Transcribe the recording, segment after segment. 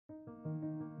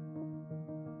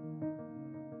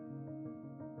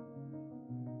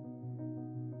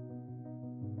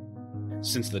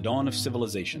Since the dawn of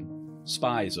civilization,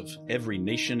 spies of every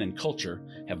nation and culture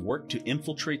have worked to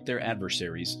infiltrate their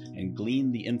adversaries and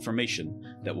glean the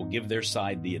information that will give their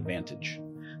side the advantage.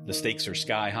 The stakes are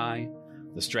sky high,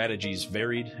 the strategies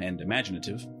varied and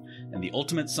imaginative, and the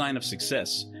ultimate sign of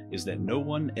success is that no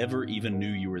one ever even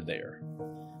knew you were there.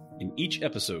 In each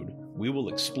episode, we will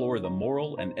explore the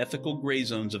moral and ethical gray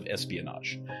zones of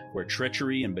espionage, where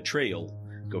treachery and betrayal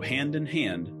go hand in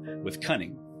hand with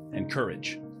cunning and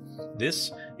courage.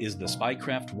 This is the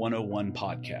Spycraft 101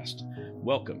 podcast.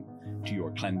 Welcome to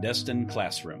your clandestine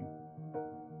classroom.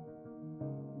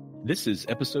 This is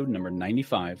episode number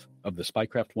 95 of the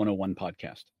Spycraft 101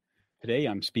 podcast. Today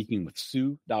I'm speaking with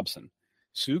Sue Dobson.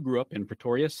 Sue grew up in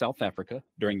Pretoria, South Africa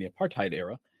during the Apartheid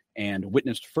era and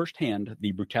witnessed firsthand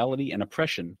the brutality and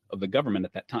oppression of the government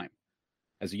at that time.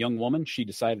 As a young woman, she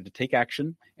decided to take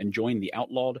action and join the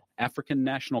outlawed African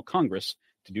National Congress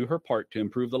to do her part to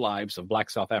improve the lives of Black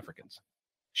South Africans.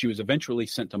 She was eventually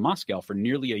sent to Moscow for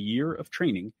nearly a year of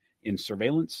training in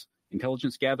surveillance,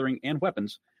 intelligence gathering, and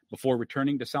weapons before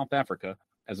returning to South Africa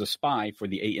as a spy for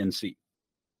the ANC.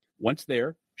 Once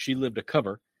there, she lived a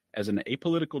cover as an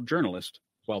apolitical journalist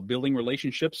while building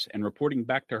relationships and reporting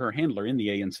back to her handler in the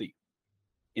ANC.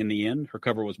 In the end, her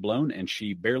cover was blown and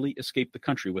she barely escaped the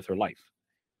country with her life.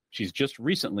 She's just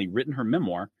recently written her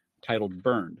memoir titled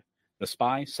Burned, The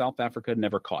Spy South Africa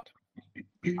Never Caught.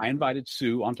 I invited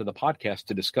Sue onto the podcast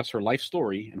to discuss her life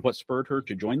story and what spurred her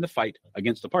to join the fight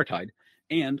against apartheid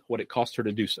and what it cost her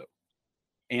to do so.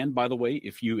 And by the way,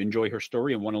 if you enjoy her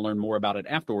story and want to learn more about it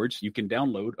afterwards, you can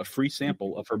download a free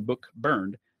sample of her book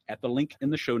Burned at the link in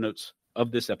the show notes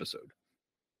of this episode.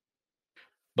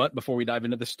 But before we dive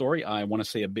into this story, I want to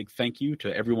say a big thank you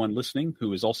to everyone listening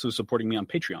who is also supporting me on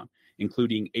Patreon,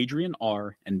 including Adrian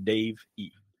R. and Dave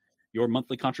E. Your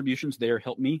monthly contributions there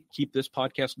help me keep this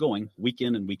podcast going week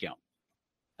in and week out.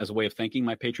 As a way of thanking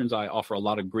my patrons, I offer a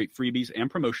lot of great freebies and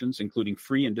promotions, including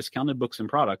free and discounted books and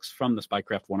products from the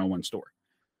Spycraft 101 store.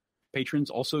 Patrons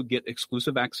also get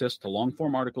exclusive access to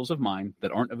long-form articles of mine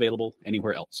that aren't available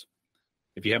anywhere else.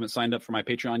 If you haven't signed up for my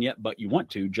Patreon yet, but you want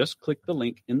to, just click the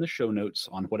link in the show notes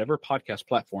on whatever podcast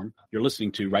platform you're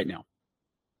listening to right now.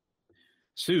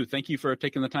 Sue, thank you for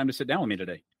taking the time to sit down with me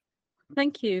today.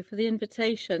 Thank you for the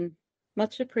invitation.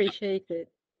 Much appreciated.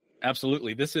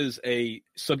 Absolutely. This is a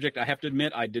subject I have to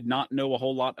admit I did not know a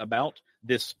whole lot about,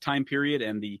 this time period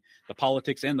and the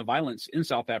politics and the violence in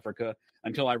South Africa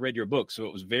until I read your book. So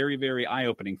it was very, very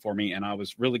eye-opening for me, and I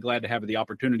was really glad to have the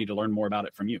opportunity to learn more about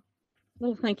it from you.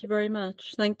 Well, thank you very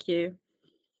much. Thank you.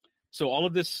 So all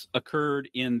of this occurred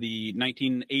in the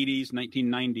 1980s,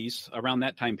 1990s, around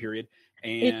that time period,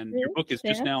 and your book is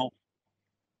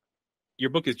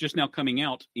just now coming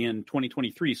out in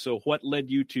 2023. So what led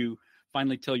you to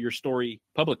finally tell your story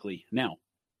publicly now?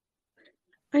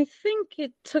 I think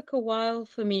it took a while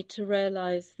for me to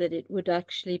realize that it would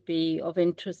actually be of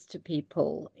interest to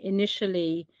people.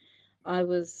 Initially, I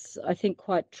was, I think,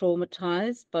 quite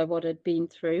traumatized by what I'd been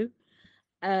through,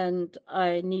 and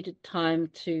I needed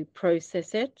time to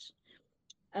process it.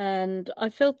 And I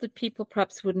felt that people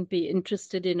perhaps wouldn't be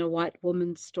interested in a white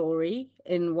woman's story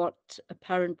in what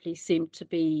apparently seemed to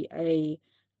be a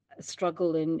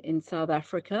struggle in South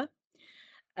Africa.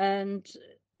 And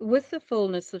with the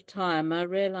fullness of time, I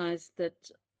realized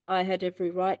that I had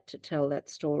every right to tell that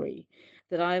story,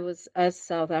 that I was as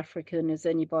South African as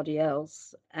anybody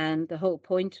else. And the whole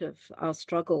point of our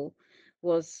struggle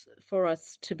was for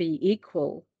us to be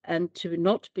equal and to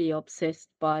not be obsessed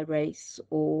by race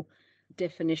or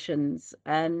definitions,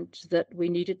 and that we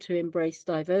needed to embrace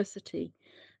diversity.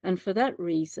 And for that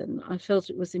reason, I felt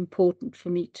it was important for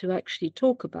me to actually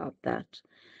talk about that.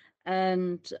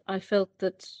 And I felt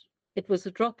that it was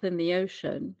a drop in the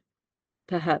ocean,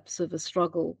 perhaps, of a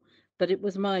struggle, but it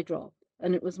was my drop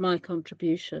and it was my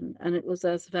contribution, and it was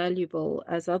as valuable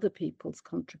as other people's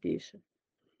contribution.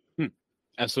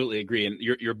 Absolutely agree. And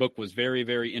your book was very,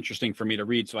 very interesting for me to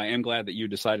read. So I am glad that you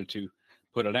decided to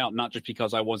put it out, not just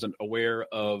because I wasn't aware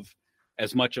of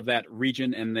as much of that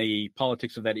region and the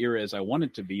politics of that era as I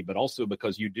wanted to be, but also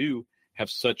because you do have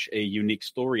such a unique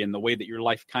story and the way that your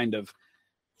life kind of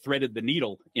threaded the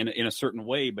needle in a certain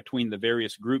way between the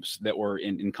various groups that were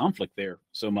in conflict there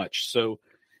so much. So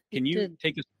can you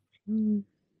take us?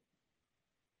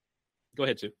 Go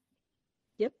ahead, Sue.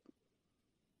 Yep.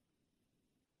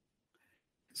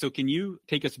 So can you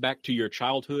take us back to your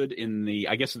childhood in the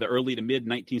early to mid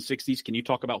 1960s? Can you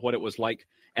talk about what it was like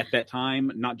at that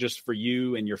time, not just for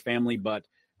you and your family, but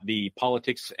the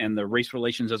politics and the race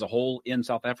relations as a whole in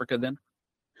South Africa then?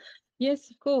 Yes,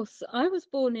 of course. I was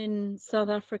born in South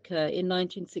Africa in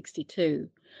 1962,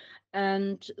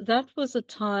 and that was a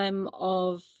time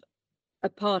of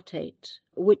apartheid,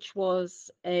 which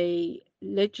was a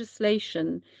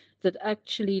legislation that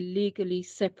actually legally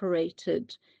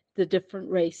separated the different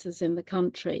races in the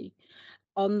country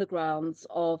on the grounds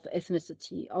of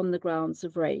ethnicity, on the grounds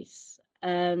of race.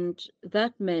 And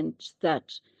that meant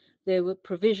that there were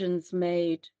provisions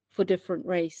made for different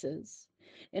races.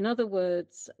 In other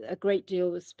words, a great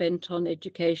deal was spent on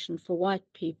education for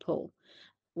white people.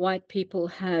 White people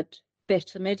had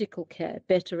better medical care,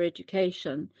 better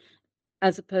education,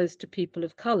 as opposed to people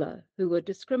of color who were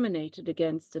discriminated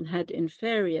against and had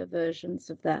inferior versions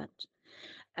of that.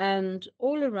 And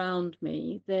all around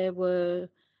me, there were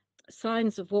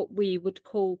signs of what we would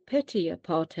call petty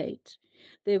apartheid.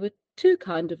 There were two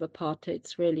kinds of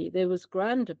apartheids, really. There was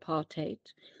grand apartheid,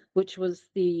 which was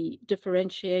the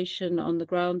differentiation on the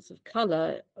grounds of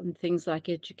color and things like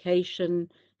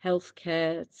education,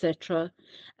 healthcare, etc.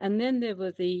 And then there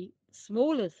were the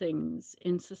smaller things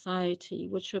in society,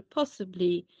 which were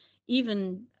possibly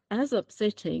even as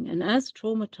upsetting and as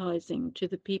traumatizing to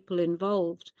the people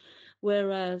involved,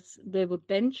 whereas there were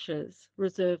benches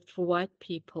reserved for white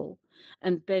people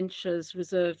and benches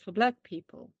reserved for black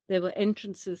people. There were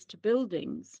entrances to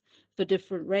buildings for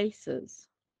different races.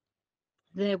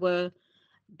 There were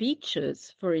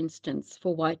beaches, for instance,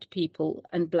 for white people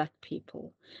and black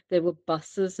people. There were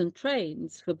buses and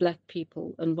trains for black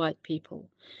people and white people.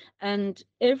 And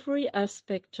every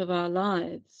aspect of our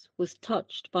lives was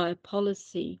touched by a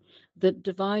policy that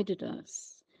divided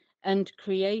us and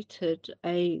created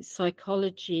a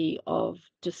psychology of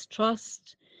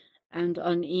distrust and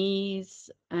unease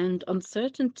and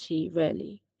uncertainty,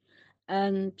 really.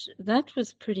 And that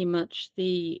was pretty much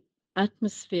the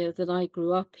atmosphere that I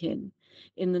grew up in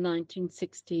the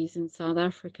 1960s in South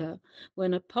Africa,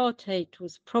 when apartheid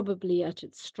was probably at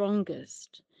its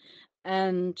strongest.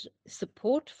 And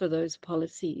support for those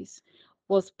policies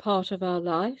was part of our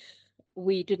life.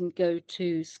 We didn't go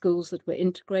to schools that were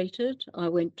integrated. I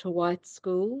went to white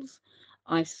schools.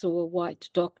 I saw a white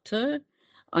doctor.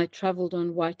 I traveled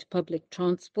on white public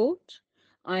transport.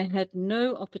 I had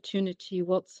no opportunity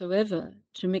whatsoever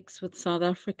to mix with South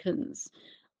Africans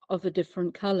of a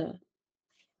different color.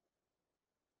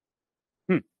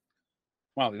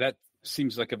 Wow, that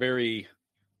seems like a very,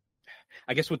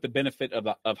 I guess with the benefit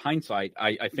of hindsight,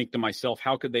 I think to myself,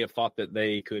 how could they have thought that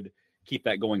they could keep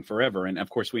that going forever? And of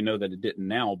course, we know that it didn't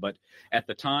now, but at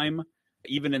the time,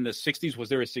 even in the 60s, was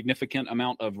there a significant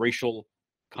amount of racial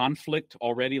conflict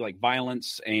already, like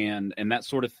violence and that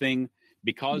sort of thing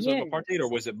because of apartheid, or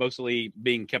Yes. was it mostly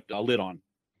being kept a lid on?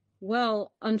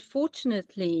 Well,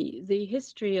 unfortunately, the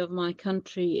history of my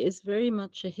country is very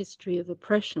much a history of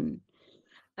oppression.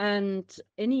 And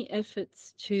any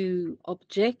efforts to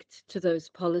object to those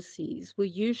policies were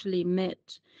usually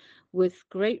met with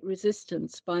great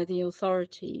resistance by the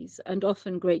authorities and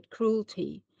often great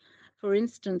cruelty. For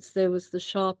instance, there was the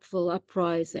Sharpeville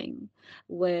uprising,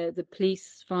 where the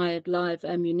police fired live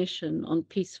ammunition on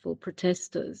peaceful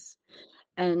protesters.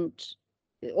 And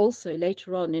also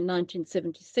later on in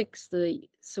 1976, the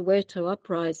Soweto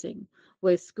uprising,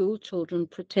 where school children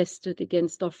protested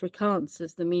against Afrikaans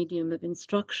as the medium of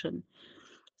instruction.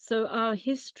 So our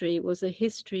history was a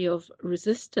history of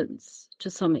resistance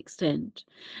to some extent.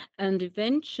 And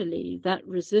eventually that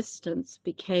resistance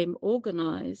became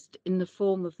organized in the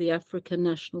form of the African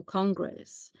National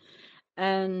Congress.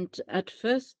 And at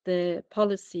first, their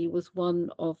policy was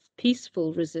one of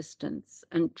peaceful resistance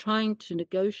and trying to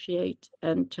negotiate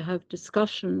and to have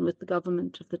discussion with the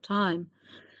government of the time.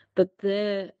 But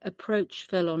their approach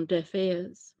fell on deaf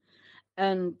ears.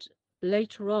 And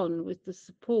later on, with the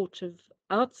support of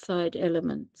outside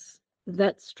elements,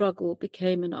 that struggle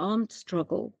became an armed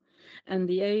struggle. And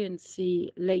the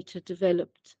ANC later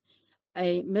developed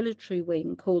a military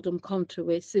wing called Umkhonto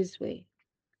we Sizwe,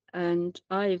 and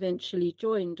I eventually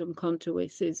joined Umkhonto we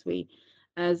Sizwe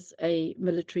as a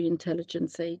military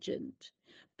intelligence agent.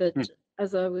 Hmm. But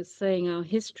as I was saying, our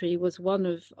history was one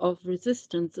of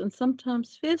resistance and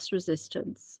sometimes fierce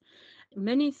resistance.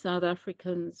 Many South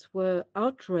Africans were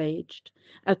outraged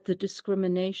at the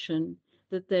discrimination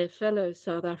that their fellow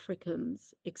South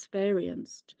Africans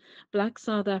experienced. Black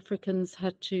South Africans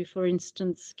had to, for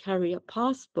instance, carry a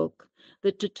passbook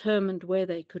that determined where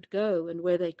they could go and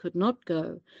where they could not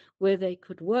go, where they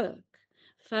could work.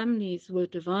 Families were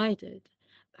divided.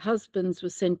 Husbands were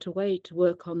sent away to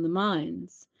work on the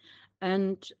mines.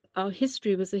 And our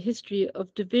history was a history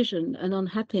of division and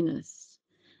unhappiness.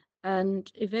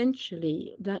 And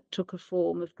eventually that took a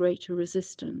form of greater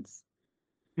resistance.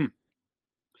 Hmm.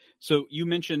 So you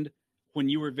mentioned when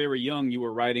you were very young, you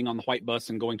were riding on the white bus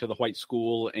and going to the white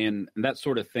school and that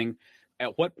sort of thing.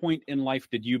 at what point in life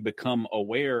did you become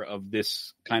aware of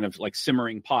this kind of like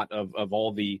simmering pot of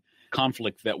all the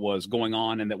conflict that was going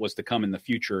on and that was to come in the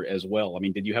future as well? I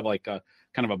mean, did you have like a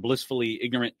kind of a blissfully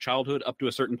ignorant childhood up to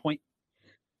a certain point?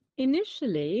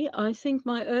 Initially, I think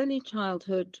my early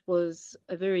childhood was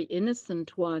a very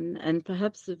innocent one and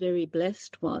perhaps a very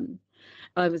blessed one.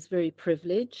 I was very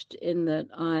privileged in that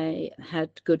I had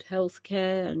good health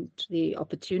care and the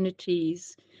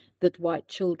opportunities that white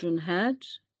children had.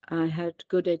 I had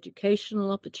good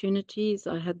educational opportunities.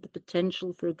 I had the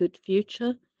potential for a good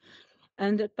future.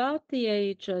 And about the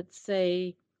age, I'd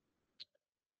say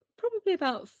probably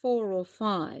about 4 or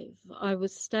 5, I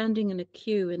was standing in a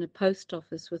queue in a post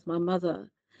office with my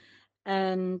mother.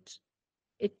 And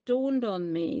it dawned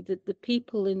on me that the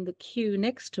people in the queue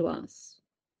next to us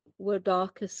were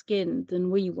darker skinned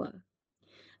than we were.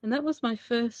 And that was my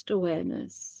first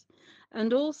awareness.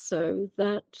 And also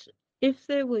that if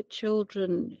there were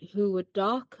children who were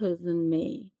darker than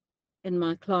me in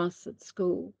my class at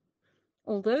school,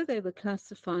 although they were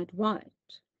classified white,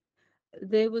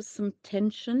 there was some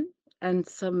tension and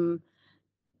some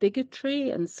bigotry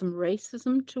and some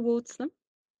racism towards them.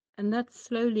 And that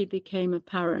slowly became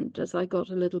apparent as I got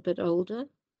a little bit older.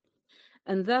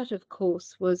 And that, of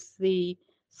course, was the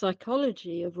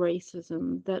psychology of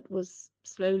racism that was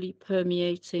slowly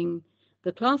permeating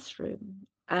the classroom.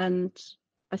 And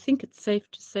I think it's safe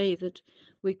to say that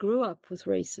we grew up with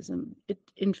racism. It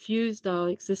infused our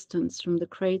existence from the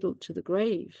cradle to the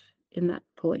grave in that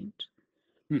point.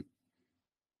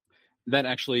 That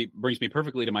actually brings me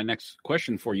perfectly to my next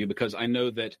question for you, because I know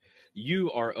that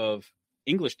you are of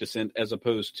English descent as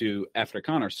opposed to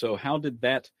Afrikaner. So how did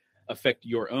that affect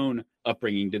your own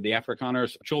upbringing? Did the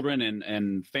Afrikaners children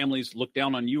and families look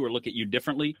down on you or look at you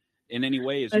differently in any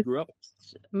way as you grew up?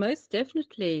 Most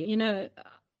definitely.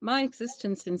 My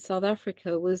existence in South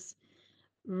Africa was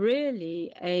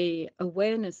really a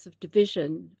awareness of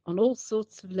division on all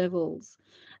sorts of levels.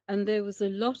 And there was a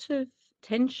lot of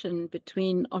tension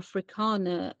between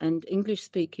Afrikaner and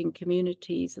English-speaking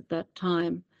communities at that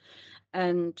time.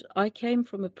 And I came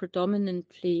from a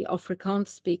predominantly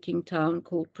Afrikaans-speaking town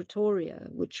called Pretoria,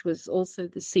 which was also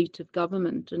the seat of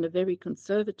government and a very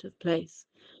conservative place.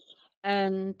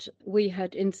 And we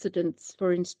had incidents,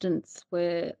 for instance,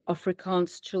 where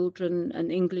Afrikaans children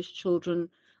and English children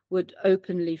would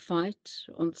openly fight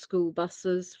on school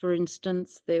buses, for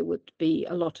instance. There would be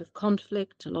a lot of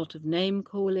conflict, a lot of name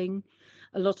calling,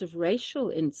 a lot of racial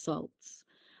insults,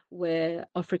 where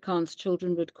Afrikaans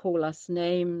children would call us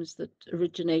names that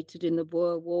originated in the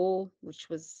Boer War, which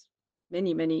was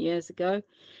many, many years ago.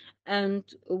 And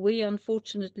we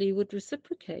unfortunately would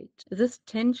reciprocate. This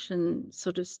tension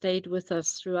sort of stayed with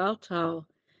us throughout our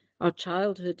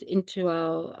childhood into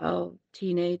our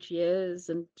teenage years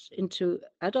and into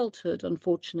adulthood,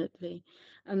 unfortunately.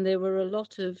 And there were a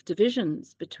lot of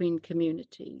divisions between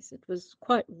communities. It was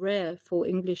quite rare for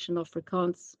English and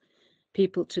Afrikaans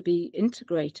people to be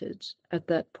integrated at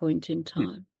that point in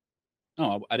time.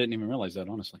 Oh, I didn't even realize that,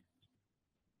 honestly.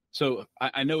 So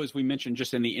I know, as we mentioned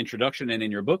just in the introduction and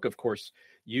in your book, of course,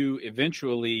 you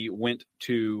eventually went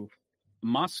to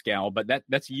Moscow, but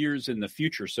that's years in the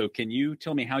future. So can you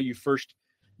tell me how you first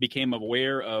became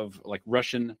aware of like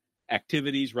Russian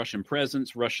activities, Russian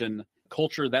presence, Russian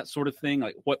culture, that sort of thing?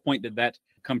 Like what point did that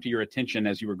come to your attention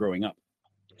as you were growing up?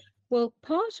 Well,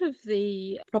 part of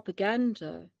the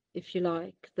propaganda, if you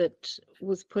like, that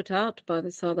was put out by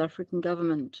the South African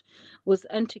government was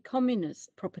anti-communist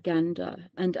propaganda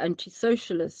and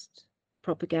anti-socialist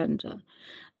propaganda.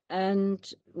 And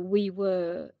we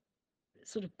were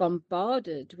sort of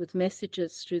bombarded with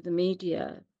messages through the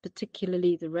media,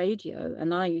 particularly the radio.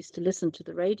 And I used to listen to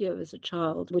the radio as a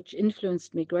child, which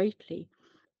influenced me greatly,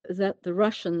 that the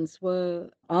Russians were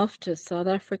after South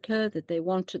Africa, that they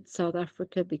wanted South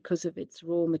Africa because of its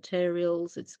raw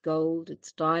materials, its gold,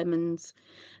 its diamonds,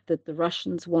 that the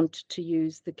Russians wanted to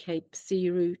use the Cape Sea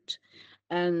route,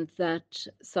 and that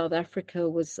South Africa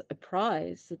was a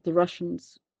prize that the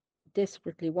Russians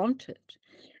desperately wanted.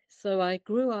 So I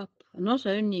grew up not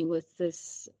only with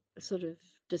this sort of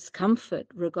discomfort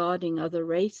regarding other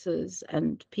races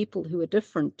and people who are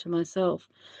different to myself,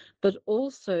 but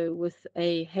also with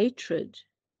a hatred,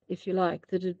 if you like,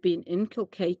 that had been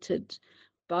inculcated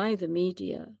by the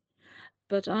media.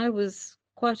 But I was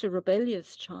quite a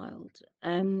rebellious child,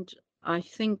 and I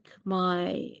think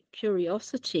my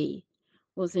curiosity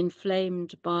was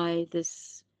inflamed by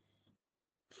this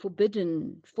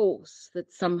forbidden force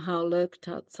that somehow lurked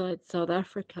outside South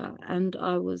Africa. And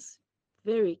I was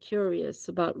very curious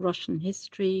about Russian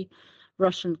history,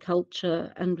 Russian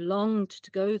culture, and longed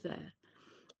to go there.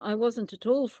 I wasn't at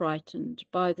all frightened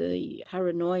by the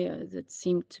paranoia that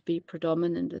seemed to be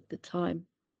predominant at the time.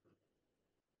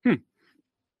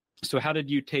 So how did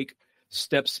you take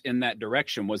steps in that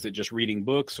direction? Was it just reading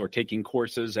books or taking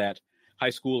courses at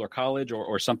high school or college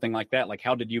or something like that? Like,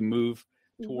 how did you move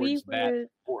We towards that were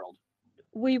world?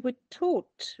 we were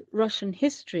taught Russian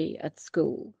history at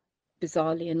school,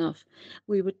 bizarrely enough.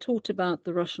 We were taught about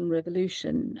the Russian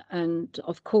Revolution, and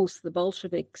of course, the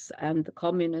Bolsheviks and the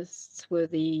communists were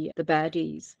the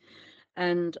baddies.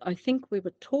 And I think we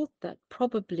were taught that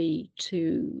probably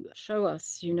to show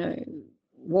us,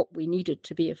 what we needed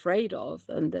to be afraid of,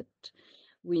 and that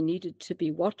we needed to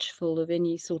be watchful of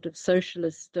any sort of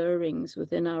socialist stirrings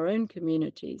within our own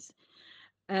communities.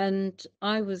 And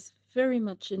I was very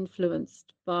much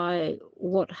influenced by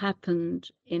what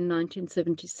happened in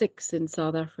 1976 in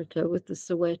South Africa with the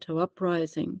Soweto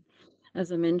uprising,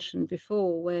 as I mentioned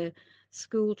before, where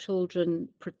school children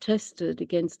protested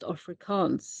against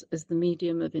Afrikaans as the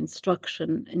medium of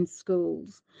instruction in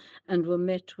schools and were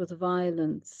met with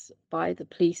violence by the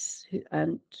police,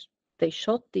 and they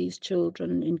shot these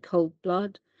children in cold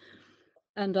blood.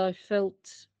 And I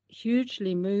felt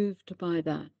hugely moved by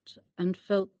that and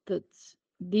felt that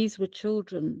these were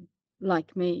children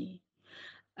like me.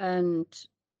 And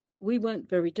we weren't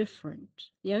very different.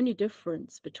 The only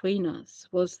difference between us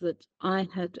was that I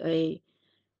had a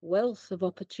wealth of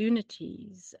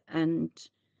opportunities and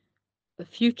a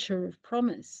future of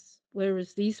promise,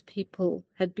 whereas these people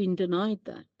had been denied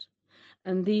that.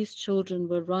 And these children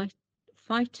were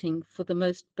fighting for the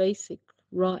most basic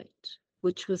right,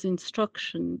 which was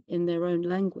instruction in their own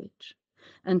language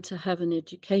and to have an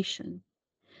education.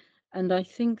 And I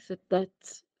think that that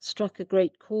struck a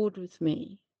great chord with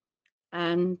me.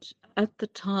 And at the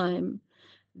time,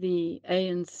 the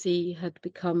ANC had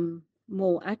become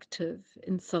more active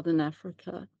in Southern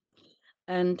Africa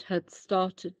and had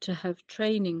started to have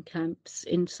training camps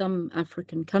in some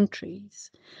African countries.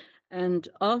 And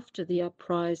after the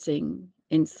uprising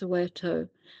in Soweto,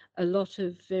 a lot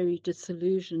of very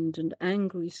disillusioned and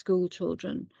angry school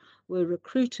children were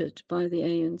recruited by the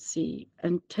ANC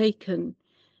and taken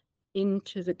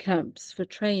into the camps for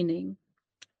training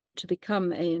to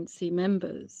become ANC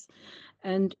members.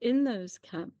 And in those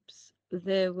camps,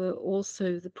 there were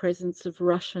also the presence of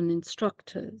Russian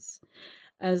instructors,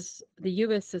 as the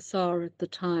USSR at the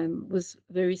time was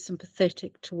very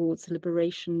sympathetic towards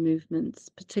liberation movements,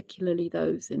 particularly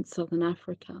those in Southern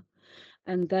Africa.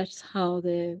 And that's how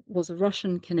there was a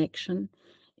Russian connection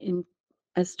in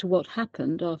as to what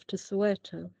happened after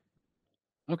Soweto.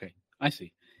 Okay, I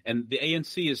see. And the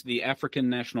ANC is the African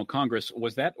National Congress.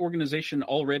 Was that organization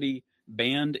already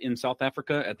banned in South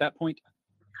Africa at that point?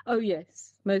 Oh,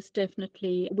 yes, most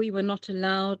definitely. We were not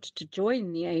allowed to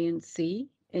join the ANC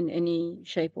in any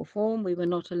shape or form. We were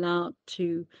not allowed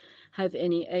to have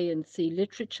any ANC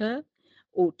literature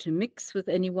or to mix with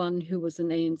anyone who was an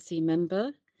ANC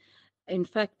member. In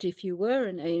fact, if you were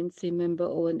an ANC member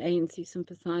or an ANC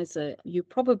sympathizer, you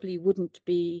probably wouldn't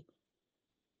be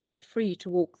free to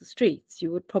walk the streets.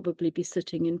 You would probably be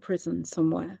sitting in prison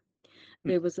somewhere. Hmm.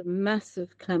 There was a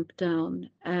massive clampdown,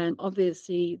 and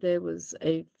obviously there was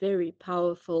a very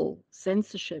powerful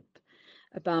censorship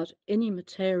about any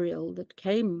material that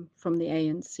came from the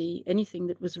ANC, anything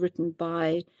that was written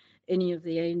by any of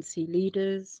the ANC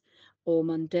leaders or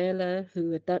Mandela,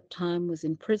 who at that time was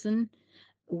in prison.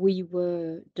 We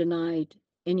were denied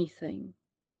anything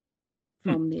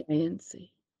Hmm. from the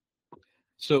ANC.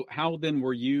 So how then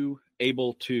were you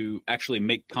able to actually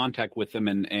make contact with them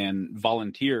and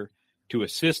volunteer to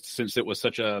assist, since it was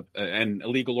such an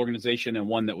illegal organization and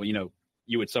one that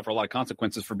you would suffer a lot of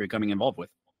consequences for becoming involved with?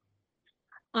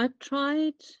 I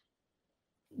tried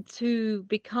to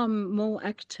become more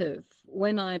active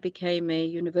when I became a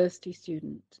university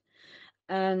student.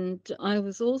 And I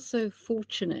was also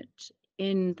fortunate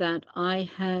in that I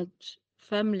had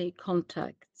family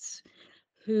contacts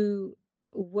who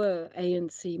were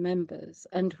ANC members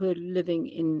and were living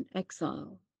in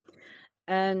exile.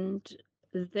 And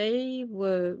they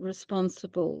were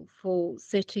responsible for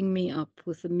setting me up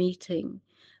with a meeting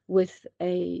with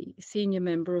a senior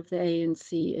member of the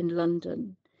ANC in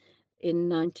London in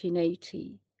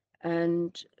 1980.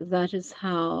 And that is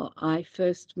how I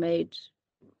first made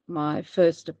my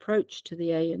first approach to the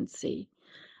ANC.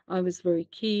 I was very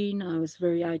keen, I was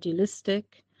very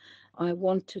idealistic. I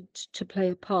wanted to play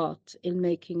a part in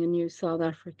making a new South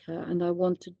Africa, and I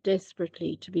wanted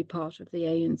desperately to be part of the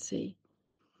ANC.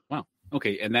 Wow.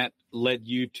 Okay. And that led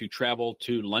you to travel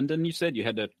to London, you said? You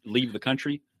had to leave the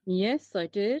country? Yes, I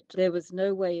did. There was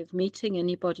no way of meeting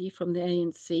anybody from the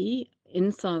ANC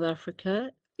in South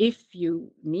Africa if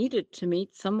you needed to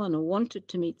meet someone or wanted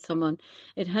to meet someone,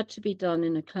 it had to be done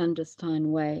in a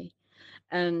clandestine way.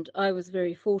 And I was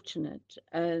very fortunate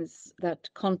as that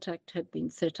contact had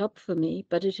been set up for me,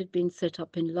 but it had been set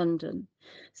up in London.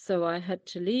 So I had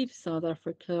to leave South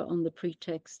Africa on the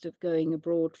pretext of going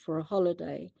abroad for a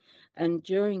holiday. And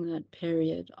during that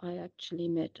period, I actually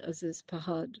met Aziz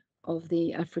Pahad of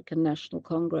the African National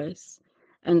Congress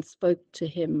and spoke to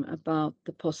him about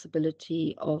the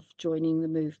possibility of joining the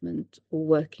movement or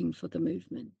working for the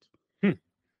movement.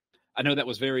 I know that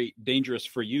was very dangerous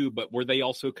for you, but were they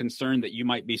also concerned that you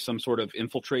might be some sort of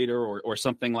infiltrator or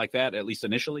something like that, at least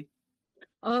initially?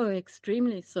 Oh,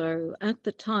 extremely so. At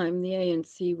the time, the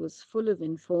ANC was full of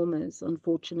informers,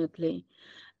 unfortunately,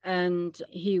 and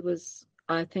he was,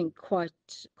 I think,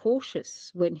 quite cautious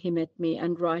when he met me,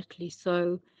 and rightly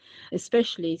so,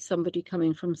 especially somebody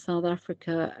coming from South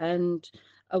Africa and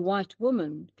a white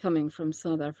woman coming from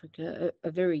South Africa,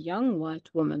 a very young white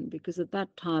woman, because at that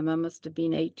time I must have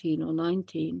been 18 or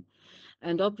 19,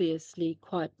 and obviously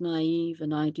quite naive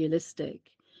and idealistic.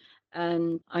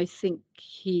 And I think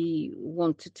he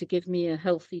wanted to give me a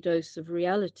healthy dose of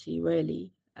reality,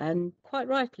 really, and quite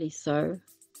rightly so.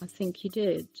 I think he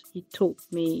did. He taught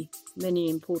me many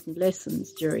important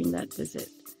lessons during that visit.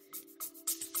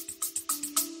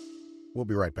 We'll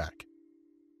be right back.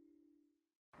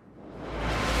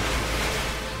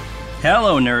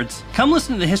 Hello, nerds. Come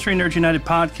listen to the History Nerds United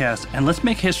podcast, and let's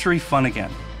make history fun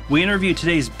again. We interview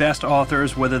today's best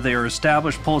authors, whether they are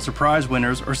established Pulitzer Prize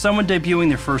winners or someone debuting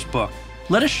their first book.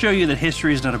 Let us show you that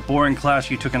history is not a boring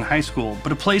class you took in high school,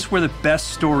 but a place where the best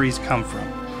stories come from.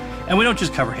 And we don't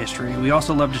just cover history, we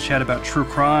also love to chat about true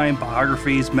crime,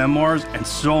 biographies, memoirs, and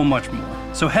so much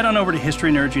more. So head on over to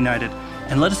History Nerds United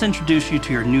and let us introduce you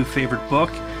to your new favorite book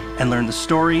and learn the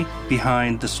story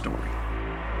behind the story.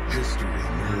 History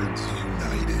Nerds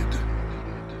United.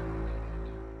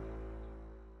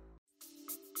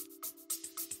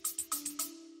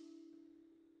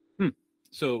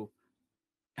 So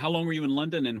how long were you in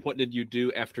London, and what did you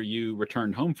do after you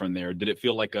returned home from there? Did it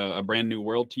feel like a brand new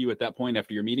world to you at that point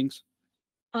after your meetings?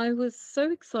 I was so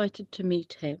excited to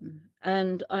meet him,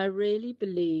 and I really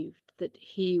believed that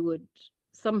he would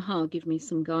somehow give me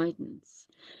some guidance.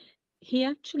 He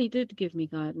actually did give me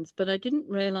guidance, but I didn't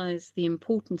realize the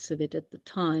importance of it at the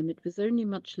time. It was only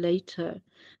much later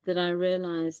that I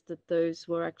realized that those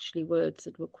were actually words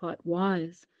that were quite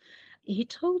wise. He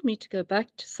told me to go back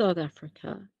to South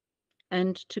Africa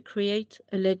and to create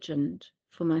a legend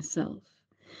for myself,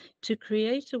 to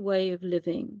create a way of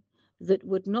living that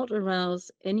would not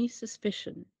arouse any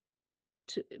suspicion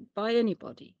by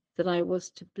anybody, that I was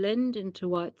to blend into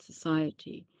white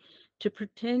society, to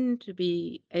pretend to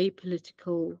be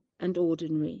apolitical and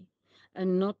ordinary,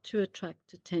 and not to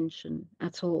attract attention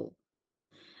at all.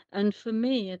 And for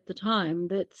me at the time,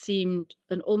 that seemed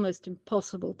an almost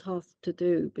impossible task to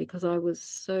do because I was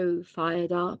so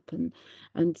fired up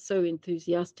and so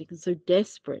enthusiastic and so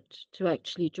desperate to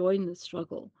actually join the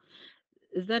struggle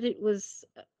that it was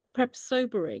perhaps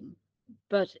sobering,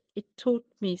 but it taught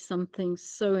me something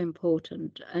so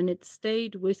important, and it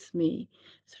stayed with me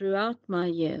throughout my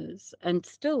years and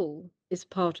still is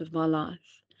part of my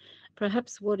life.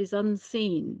 Perhaps what is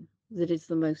unseen that is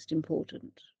the most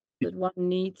important, that one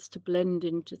needs to blend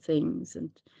into things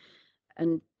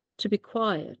and to be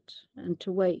quiet and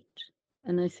to wait.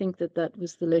 And I think that that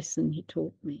was the lesson he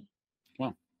taught me.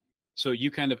 Wow. So you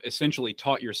kind of essentially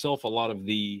taught yourself a lot of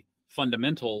the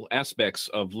fundamental aspects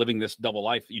of living this double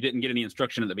life. You didn't get any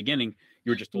instruction at the beginning.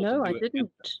 You were just told No, to I do it and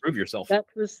didn't. prove yourself. That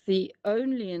was the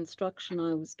only instruction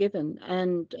I was given,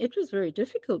 and it was very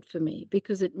difficult for me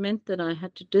because it meant that I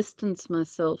had to distance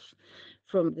myself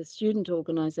from the student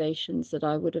organizations that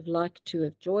I would have liked to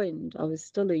have joined. I was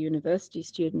still a university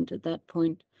student at that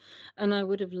point, and I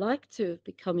would have liked to have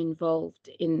become involved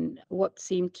in what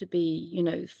seemed to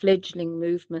be, fledgling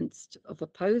movements of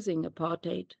opposing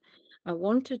apartheid. I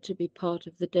wanted to be part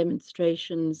of the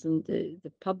demonstrations and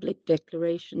the public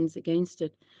declarations against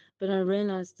it, but I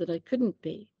realized that I couldn't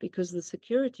be because the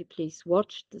security police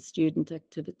watched the student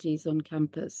activities on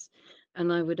campus,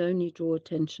 and I would only draw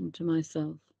attention to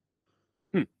myself.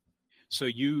 So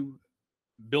you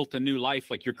built a new life,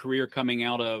 like your career coming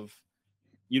out of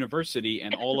university,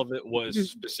 and all of it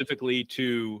was specifically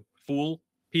to fool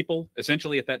people,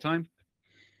 essentially, at that time?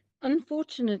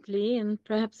 Unfortunately, and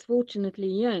perhaps fortunately,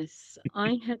 yes,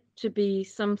 I had to be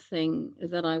something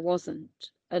that I wasn't,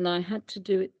 and I had to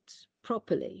do it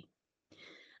properly.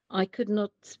 I could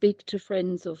not speak to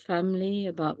friends or family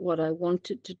about what I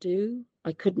wanted to do.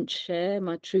 I couldn't share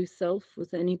my true self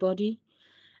with anybody.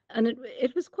 And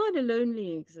it was quite a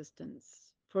lonely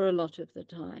existence for a lot of the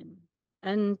time.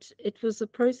 And it was a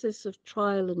process of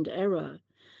trial and error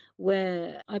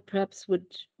where I perhaps would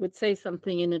say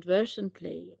something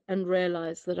inadvertently and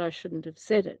realize that I shouldn't have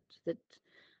said it, that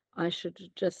I should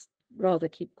just rather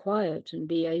keep quiet and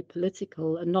be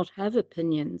apolitical and not have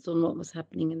opinions on what was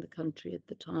happening in the country at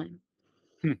the time.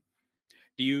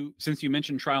 Since you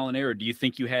mentioned trial and error, do you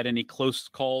think you had any close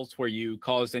calls where you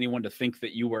caused anyone to think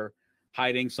that you were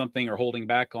hiding something or holding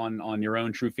back on your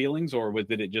own true feelings, or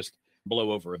did it just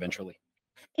blow over eventually?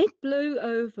 It blew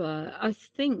over. I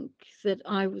think that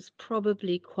I was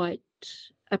probably quite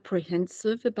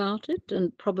apprehensive about it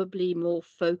and probably more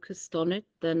focused on it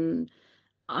than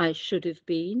I should have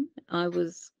been. I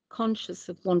was conscious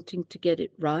of wanting to get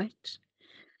it right.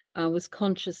 I was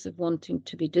conscious of wanting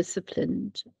to be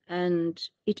disciplined, and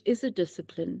it is a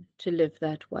discipline to live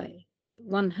that way.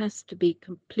 One has to be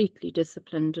completely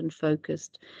disciplined and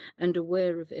focused and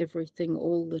aware of everything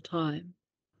all the time.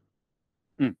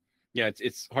 Yeah,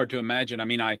 it's hard to imagine. I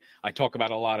mean, I talk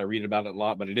about it a lot, I read about it a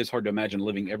lot, but it is hard to imagine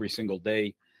living every single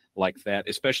day like that,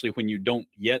 especially when you don't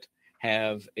yet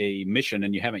have a mission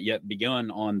and you haven't yet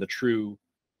begun on the true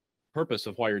purpose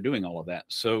of why you're doing all of that.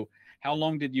 So how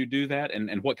long did you do that,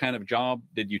 and what kind of job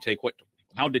did you take?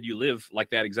 How did you live like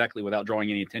that exactly without drawing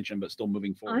any attention but still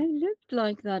moving forward? I lived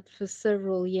like that for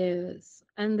several years,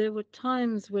 and there were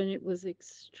times when it was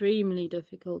extremely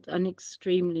difficult and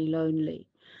extremely lonely.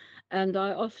 And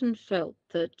I often felt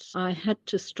that I had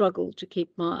to struggle to keep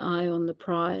my eye on the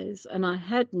prize, and I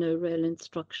had no real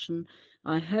instruction.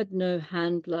 I had no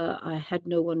handler. I had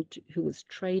no one who was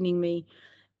training me.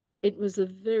 It was a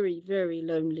very, very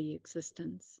lonely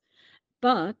existence.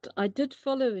 But I did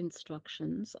follow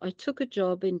instructions. I took a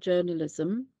job in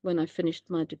journalism when I finished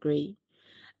my degree,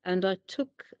 and I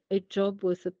took a job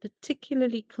with a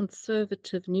particularly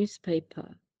conservative newspaper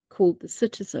called The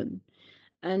Citizen,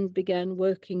 and began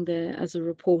working there as a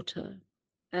reporter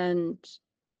and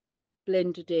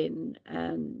blended in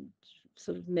and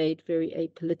sort of made very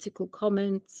apolitical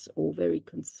comments or very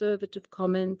conservative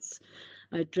comments.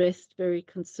 I dressed very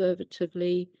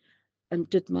conservatively and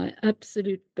did my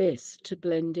absolute best to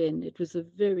blend in. It was a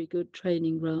very good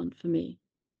training ground for me.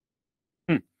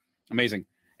 Amazing.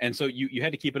 And so you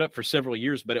had to keep it up for several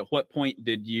years, but at what point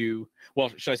did you,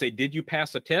 well, should I say, did you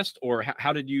pass a test, or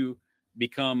how did you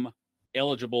become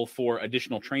eligible for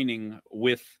additional training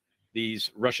with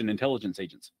these Russian intelligence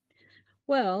agents?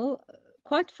 Well,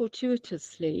 quite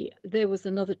fortuitously, there was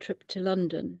another trip to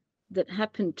London that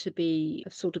happened to be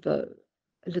sort of a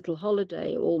little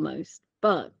holiday almost,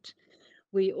 but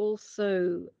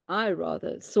I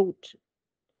rather sought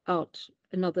out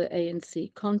another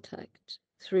ANC contact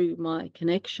through my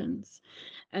connections.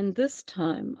 And this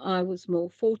time I was more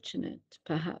fortunate,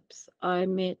 perhaps. I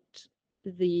met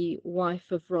the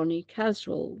wife of Ronnie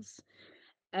Kasrils,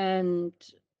 and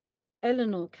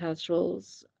Eleanor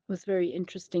Kasrils was very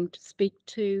interesting to speak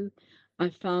to. I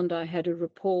found I had a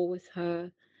rapport with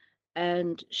her,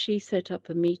 and she set up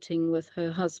a meeting with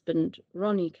her husband,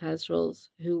 Ronnie Kasrils,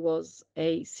 who was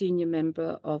a senior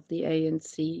member of the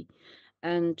ANC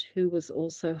and who was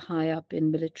also high up in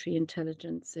military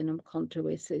intelligence in Umkhonto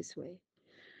we Sizwe.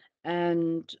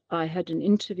 And I had an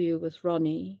interview with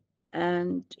Ronnie,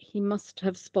 and he must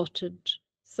have spotted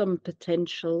some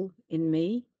potential in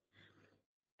me.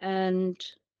 And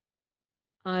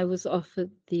I was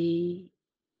offered the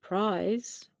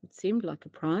prize, it seemed like a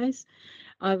prize.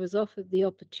 I was offered the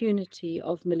opportunity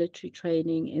of military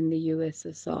training in the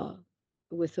USSR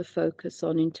with a focus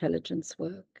on intelligence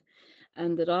work,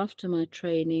 and that after my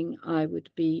training I would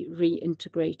be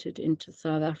reintegrated into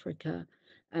South Africa,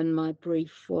 and my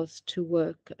brief was to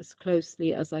work as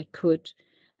closely as I could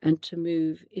and to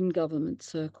move in government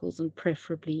circles and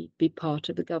preferably be part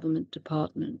of a government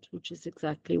department, which is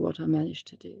exactly what I managed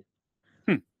to do.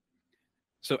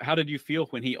 So how did you feel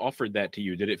when he offered that to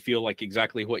you? Did it feel like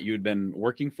exactly what you'd been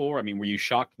working for? I mean, were you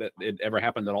shocked that it ever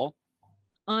happened at all?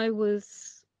 I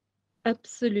was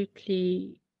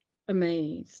absolutely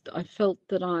amazed. I felt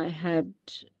that I had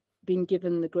been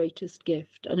given the greatest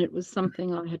gift, and it was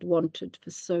something I had wanted for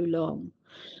so long,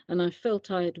 and I felt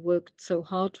I had worked so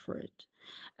hard for it.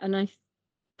 And I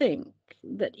think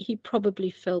that he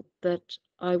probably felt that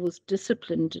I was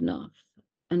disciplined enough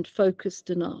and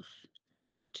focused enough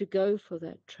to go for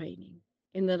that training,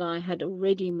 in that I had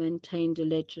already maintained a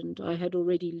legend, I had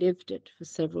already lived it for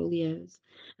several years,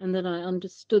 and that I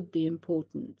understood the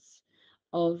importance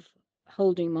of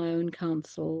holding my own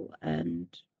counsel and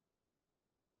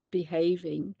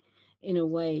behaving in a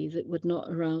way that would not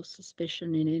arouse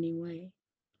suspicion in any way.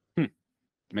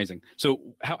 Amazing.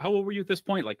 So how old were you at this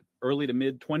point? Like early to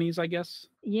mid 20s, I guess?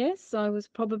 Yes, I was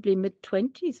probably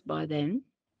mid-20s by then.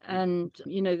 And,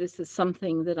 this is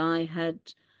something that I had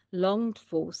longed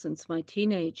for since my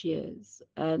teenage years,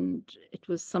 and it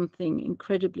was something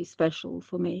incredibly special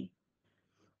for me.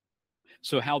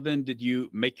 So how then did you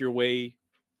make your way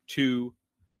to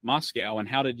Moscow, and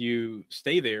how did you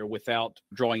stay there without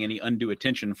drawing any undue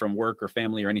attention from work or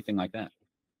family or anything like that?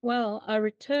 Well, I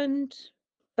returned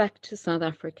back to South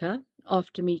Africa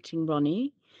after meeting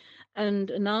Ronnie and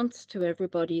announced to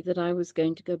everybody that I was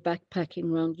going to go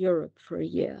backpacking around Europe for a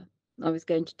year. I was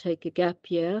going to take a gap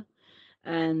year,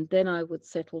 and then I would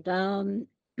settle down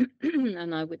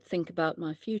and I would think about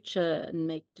my future and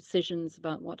make decisions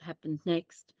about what happened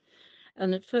next.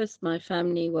 And at first, my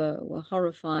family were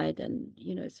horrified and,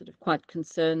 sort of quite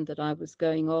concerned that I was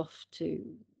going off to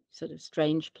sort of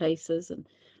strange places. And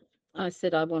I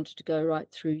said I wanted to go right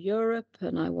through Europe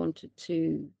and I wanted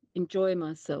to enjoy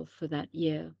myself for that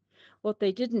year. What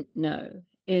they didn't know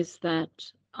is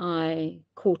that I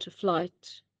caught a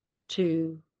flight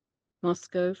to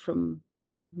Moscow from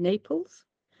Naples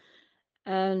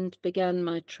and began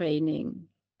my training.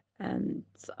 And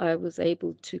I was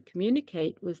able to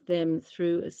communicate with them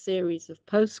through a series of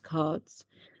postcards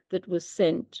that was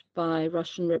sent by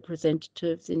Russian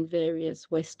representatives in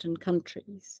various Western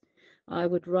countries. I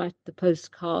would write the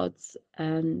postcards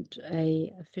and an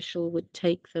official would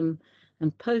take them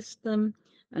and post them,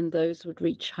 and those would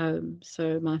reach home.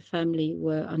 So my family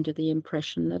were under the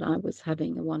impression that I was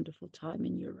having a wonderful time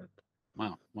in Europe.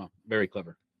 Wow. Very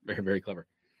clever. Very, very clever.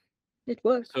 It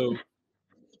worked. So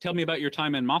tell me about your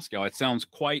time in Moscow. It sounds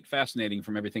quite fascinating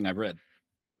from everything I've read.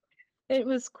 It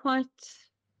was quite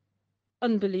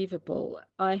unbelievable.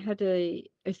 I had a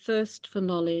thirst for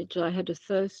knowledge. I had a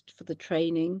thirst for the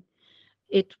training.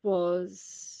 It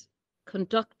was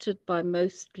conducted by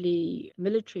mostly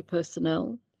military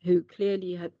personnel who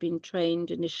clearly had been trained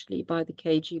initially by the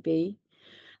KGB.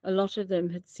 A lot of them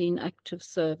had seen active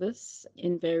service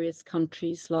in various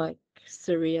countries like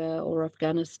Syria or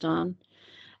Afghanistan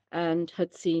and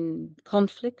had seen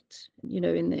conflict,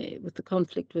 with the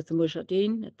conflict with the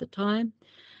Mujahideen at the time.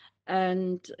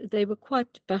 And they were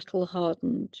quite battle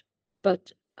hardened,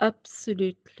 but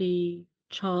absolutely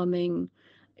charming,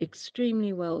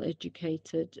 extremely well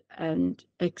educated, and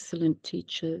excellent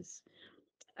teachers.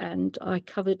 And I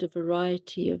covered a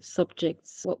variety of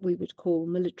subjects, what we would call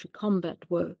military combat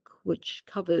work, which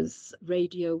covers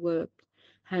radio work,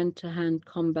 hand-to-hand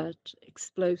combat,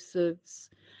 explosives,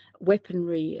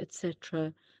 weaponry,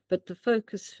 etc. But the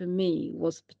focus for me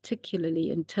was particularly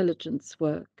intelligence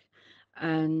work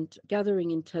and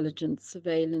gathering intelligence,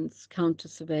 surveillance,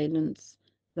 counter-surveillance,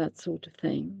 that sort of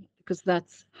thing, because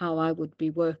that's how I would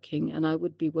be working, and I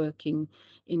would be working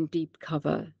in deep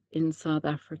cover in South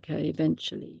Africa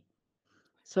eventually.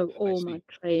 So all my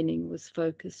training was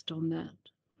focused on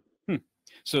that.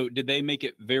 So did they make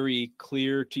it very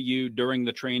clear to you during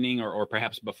the training or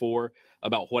perhaps before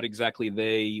about what exactly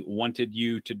they wanted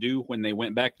you to do when they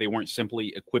went back? They weren't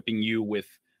simply equipping you with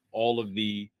all of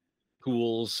the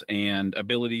tools and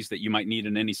abilities that you might need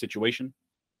in any situation?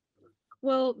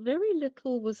 Well, very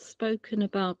little was spoken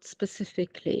about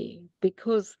specifically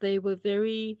because they were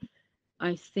very,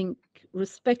 I think,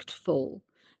 respectful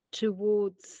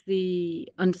towards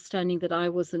the understanding that I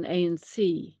was an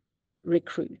ANC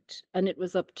recruit, and it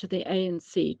was up to the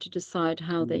ANC to decide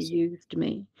how they used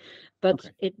me. But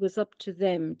it was up to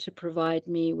them to provide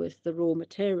me with the raw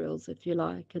materials, if you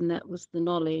like, and that was the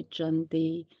knowledge and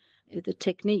the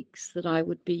techniques that I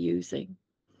would be using.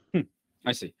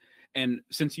 I see. And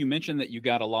since you mentioned that you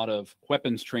got a lot of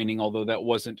weapons training, although that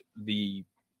wasn't the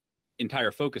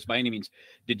entire focus by any means,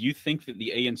 did you think that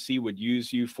the ANC would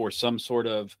use you for some sort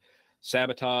of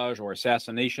sabotage or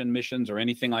assassination missions or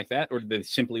anything like that? Or did they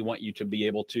simply want you to be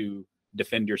able to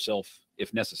defend yourself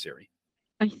if necessary?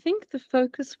 I think the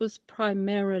focus was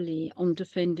primarily on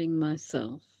defending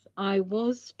myself. I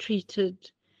was treated,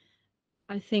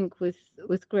 I think, with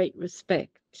great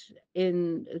respect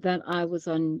in that I was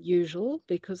unusual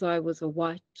because I was a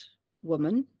white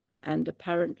woman, and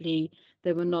apparently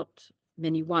there were not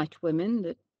many white women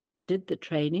that did the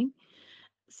training.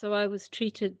 So I was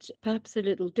treated perhaps a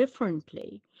little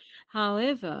differently.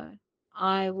 However,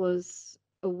 I was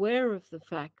aware of the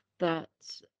fact that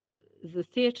the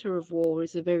theatre of war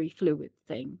is a very fluid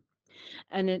thing.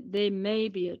 And there may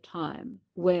be a time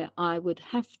where I would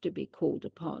have to be called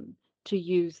upon to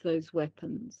use those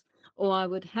weapons, or I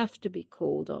would have to be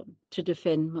called on to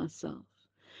defend myself.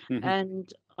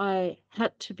 And I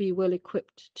had to be well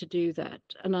equipped to do that.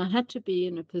 And I had to be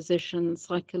in a position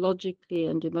psychologically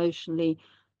and emotionally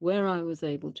where I was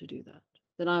able to do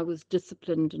that I was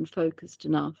disciplined and focused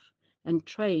enough and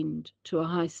trained to a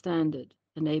high standard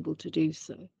and able to do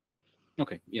so.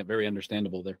 Okay. Yeah, very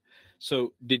understandable there.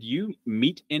 So did you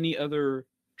meet any other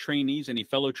trainees, any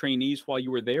fellow trainees while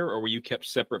you were there, or were you kept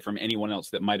separate from anyone else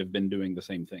that might have been doing the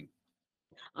same thing?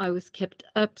 I was kept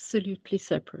absolutely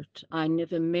separate. I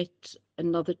never met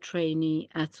another trainee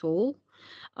at all.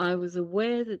 I was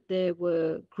aware that there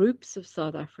were groups of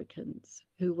South Africans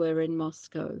who were in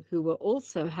Moscow who were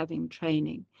also having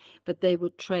training, but they were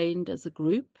trained as a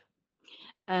group,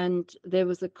 and there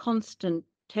was a constant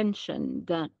tension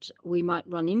that we might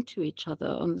run into each other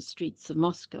on the streets of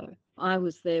Moscow. I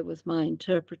was there with my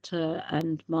interpreter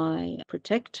and my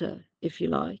protector, if you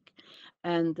like,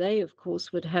 and they, of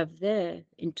course, would have their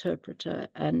interpreter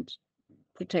and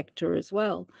protector as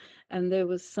well. And there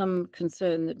was some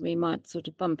concern that we might sort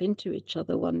of bump into each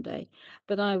other one day.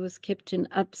 But I was kept in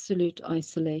absolute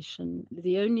isolation.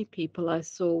 The only people I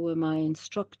saw were my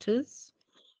instructors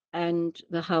and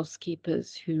the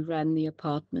housekeepers who ran the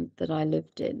apartment that I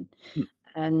lived in. Hmm.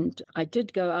 And I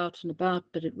did go out and about,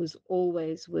 but it was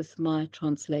always with my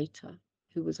translator,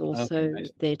 who was Okay, also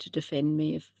there to defend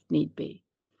me if need be.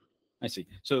 I see.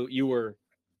 So you were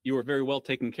very well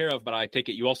taken care of, but I take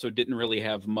it you also didn't really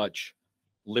have much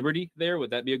liberty there.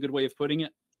 Would that be a good way of putting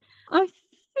it? I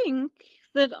think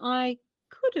that I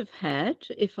could have had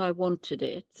if I wanted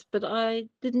it, but I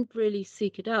didn't really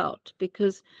seek it out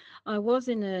because I was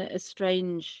in a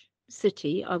strange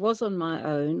city. I was on my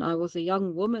own. I was a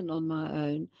young woman on my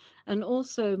own. And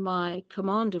also, my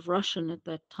command of Russian at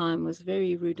that time was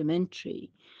very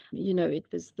rudimentary. It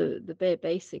was the bare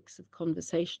basics of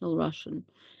conversational Russian.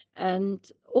 And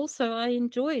also, I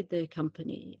enjoyed their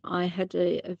company. I had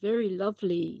a very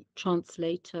lovely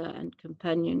translator and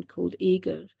companion called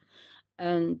Igor,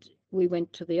 and we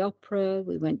went to the opera,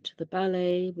 we went to the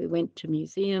ballet, we went to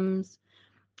museums.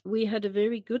 We had a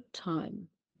very good time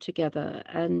together,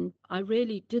 and I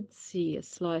really did see a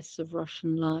slice of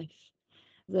Russian life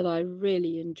that I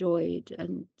really enjoyed,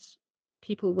 and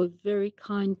people were very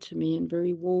kind to me and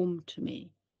very warm to me.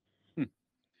 It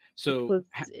So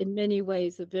was in many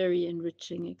ways a very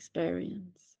enriching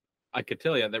experience. I could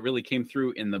tell you that really came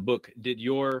through in the book.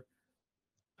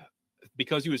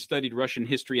 Because you had studied Russian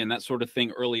history and that sort of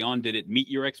thing early on, did it meet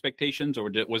your expectations,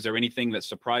 or was there anything that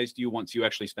surprised you once you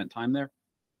actually spent time there?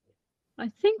 I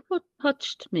think what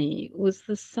touched me was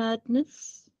the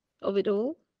sadness of it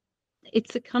all.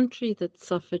 It's a country that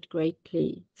suffered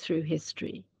greatly through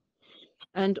history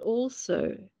and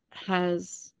also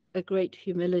has a great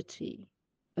humility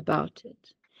about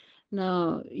it.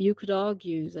 Now, you could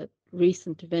argue that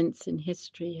recent events in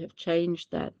history have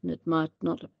changed that, and it might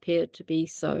not appear to be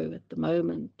so at the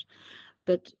moment.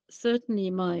 But certainly,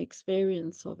 my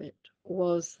experience of it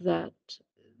was that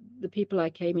the people I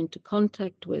came into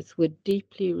contact with were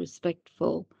deeply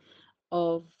respectful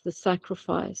of the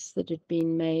sacrifice that had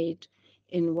been made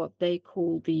in what they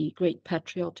call the Great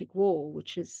Patriotic War,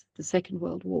 which is the Second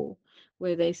World War,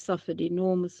 where they suffered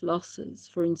enormous losses,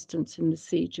 for instance, in the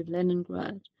siege of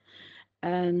Leningrad.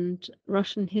 And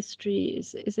Russian history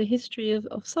is a history of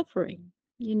suffering,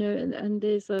 and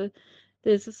there's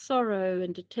a sorrow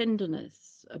and a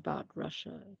tenderness about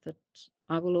Russia that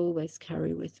I will always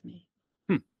carry with me.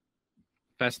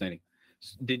 Fascinating.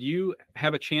 Did you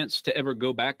have a chance to ever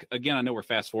go back again? I know we're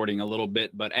fast forwarding a little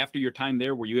bit, but after your time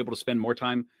there, were you able to spend more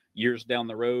time years down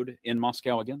the road in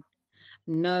Moscow again?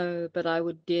 No, but I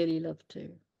would dearly love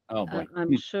to. Oh boy.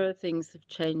 I'm sure things have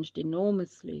changed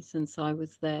enormously since I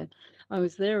was there. I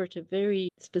was there at a very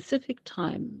specific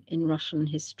time in Russian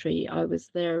history. I was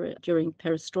there during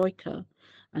Perestroika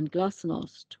and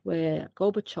Glasnost, where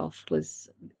Gorbachev was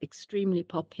extremely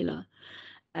popular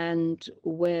and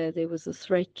where there was a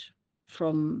threat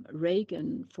from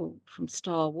Reagan from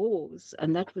Star Wars,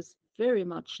 and that was very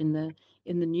much in the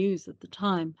news at the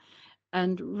time.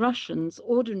 And Russians,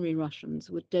 ordinary Russians,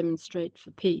 would demonstrate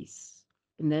for peace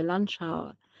in their lunch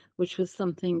hour, which was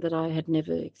something that I had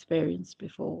never experienced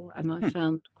before, and I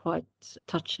found quite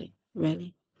touching,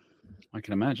 really. I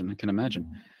can imagine.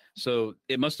 So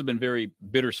it must have been very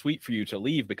bittersweet for you to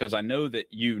leave, because I know that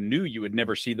you knew you would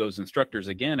never see those instructors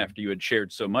again after you had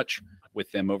shared so much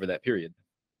with them over that period.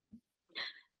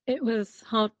 It was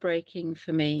heartbreaking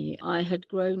for me. I had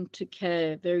grown to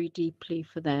care very deeply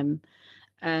for them,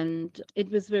 and it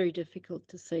was very difficult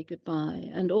to say goodbye.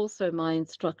 And also, my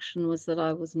instruction was that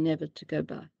I was never to go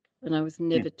back, and I was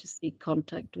never to seek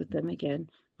contact with them again,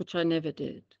 which I never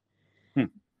did.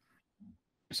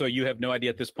 So you have no idea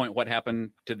at this point what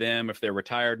happened to them, if they're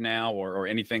retired now or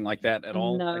anything like that at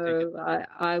all? No,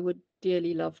 I would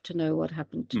dearly love to know what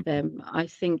happened to them. I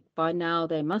think by now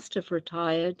they must have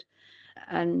retired,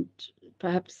 and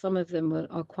perhaps some of them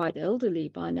are quite elderly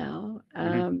by now.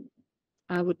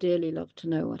 I would dearly love to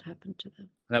know what happened to them.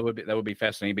 That would be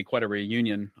fascinating. It'd be quite a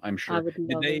reunion, I'm I sure. would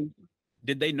Did love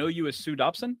it. they know you as Sue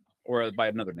Dobson or by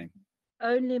another name?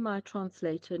 Only my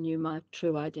translator knew my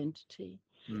true identity.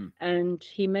 Hmm. And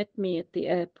he met me at the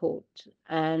airport,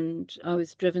 and I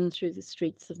was driven through the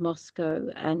streets of Moscow,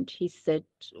 and he said,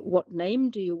 "What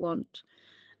name do you want?"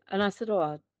 And I said, "Oh,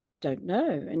 I don't know."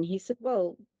 And he said,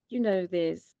 "Well,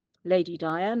 there's Lady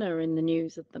Diana in the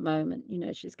news at the moment.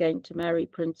 She's going to marry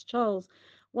Prince Charles.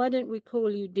 Why don't we call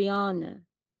you Diana?"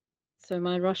 So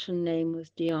my Russian name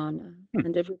was Diana, Hmm.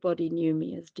 and everybody knew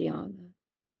me as Diana.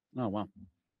 Oh, wow.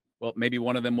 Well, maybe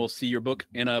one of them will see your book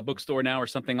in a bookstore now or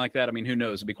something like that. I mean, who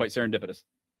knows? It'd be quite serendipitous.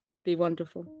 Be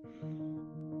wonderful.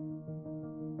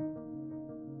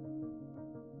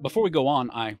 Before we go on,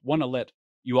 I want to let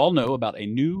you all know about a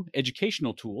new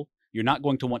educational tool you're not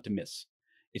going to want to miss.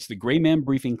 It's the Gray Man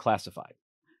Briefing Classified.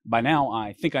 By now,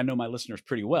 I think I know my listeners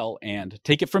pretty well, and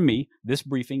take it from me, this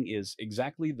briefing is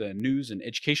exactly the news and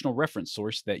educational reference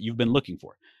source that you've been looking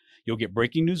for. You'll get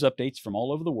breaking news updates from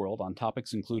all over the world on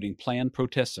topics including planned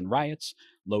protests and riots,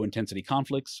 low-intensity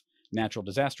conflicts, natural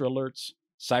disaster alerts,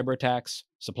 cyber attacks,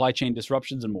 supply chain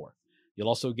disruptions, and more. You'll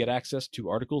also get access to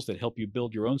articles that help you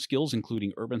build your own skills,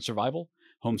 including urban survival,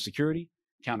 home security,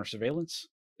 counter surveillance,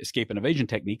 escape and evasion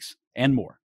techniques, and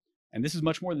more. And this is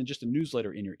much more than just a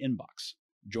newsletter in your inbox.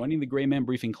 Joining the Gray Man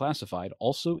Briefing Classified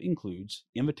also includes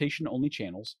invitation-only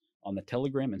channels on the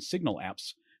Telegram and Signal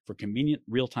apps for convenient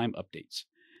real-time updates.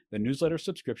 The newsletter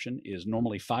subscription is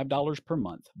normally $5 per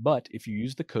month, but if you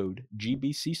use the code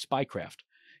GBC Spycraft,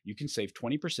 you can save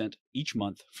 20% each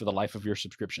month for the life of your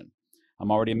subscription.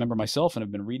 I'm already a member myself and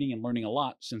have been reading and learning a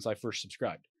lot since I first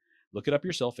subscribed. Look it up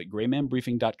yourself at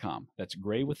graymanbriefing.com. That's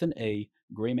gray with an A,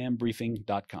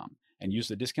 graymanbriefing.com. And use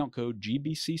the discount code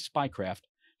GBC Spycraft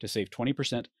to save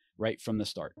 20% right from the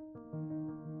start.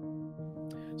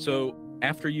 So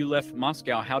after you left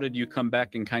Moscow, how did you come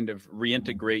back and kind of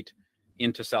reintegrate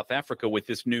into South Africa with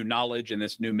this new knowledge and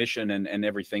this new mission and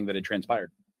everything that had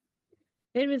transpired?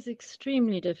 It was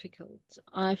extremely difficult.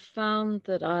 I found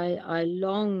that I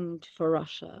longed for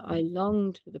Russia. I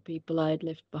longed for the people I had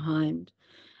left behind.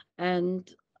 And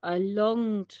I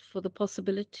longed for the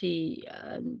possibility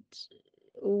and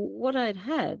what I'd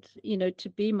had, to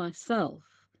be myself.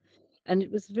 And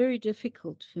it was very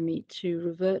difficult for me to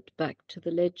revert back to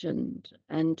the legend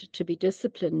and to be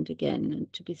disciplined again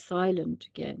and to be silent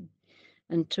again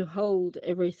and to hold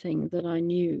everything that I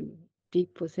knew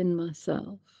deep within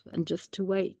myself and just to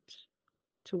wait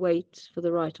for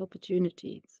the right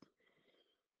opportunities.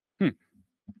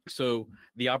 So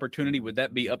the opportunity, would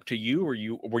that be up to you, or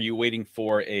were you waiting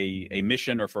for a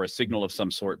mission or for a signal of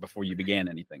some sort before you began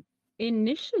anything?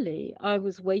 Initially, I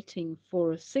was waiting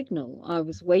for a signal. I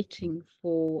was waiting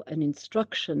for an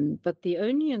instruction, but the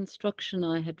only instruction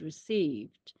I had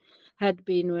received had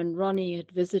been when Ronnie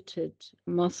had visited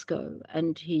Moscow,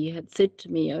 and he had said to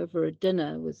me over a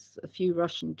dinner with a few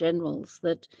Russian generals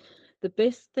that the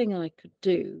best thing I could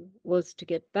do was to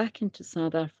get back into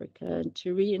South Africa and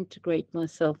to reintegrate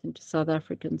myself into South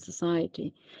African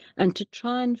society and to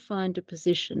try and find a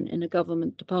position in a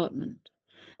government department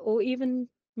or even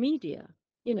media,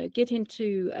 get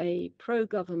into a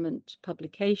pro-government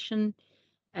publication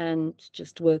and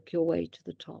just work your way to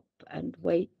the top and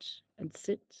wait and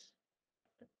sit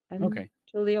Okay,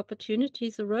 until the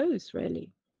opportunities arose, really.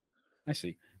 I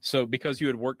see. So because you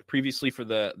had worked previously for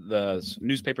the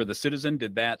newspaper The Citizen,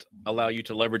 did that allow you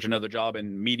to leverage another job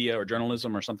in media or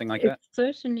journalism or something like It that?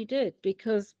 certainly did,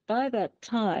 because by that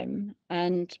time,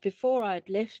 and before I'd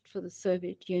left for the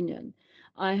Soviet Union,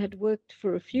 I had worked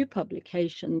for a few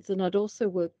publications and I'd also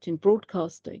worked in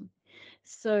broadcasting.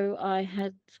 So I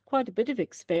had quite a bit of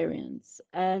experience.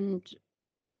 And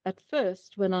at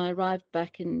first, when I arrived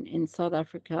back in South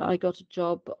Africa, I got a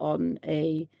job on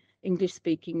a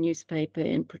English-speaking newspaper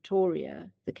in Pretoria,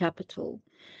 the capital.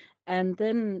 And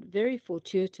then, very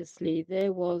fortuitously,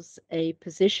 there was a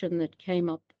position that came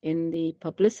up in the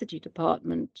publicity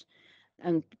department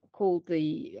and called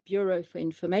the Bureau for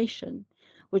Information,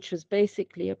 which was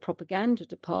basically a propaganda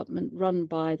department run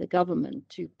by the government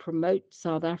to promote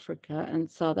South Africa and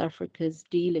South Africa's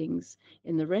dealings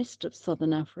in the rest of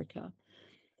Southern Africa.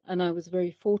 And I was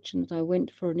very fortunate. I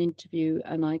went for an interview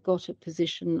and I got a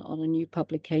position on a new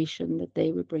publication that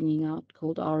they were bringing out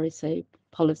called RSA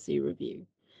Policy Review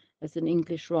as an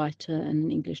English writer and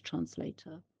an English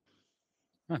translator.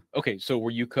 Huh. Okay, so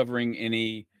were you covering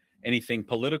anything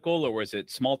political, or was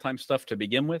it small time stuff to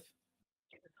begin with?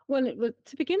 Well,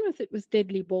 to begin with, it was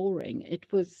deadly boring.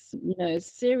 It was, a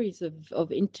series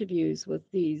of interviews with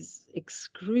these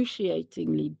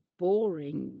excruciatingly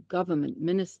boring government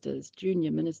ministers, junior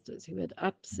ministers, who had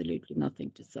absolutely nothing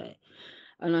to say.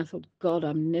 And I thought, God,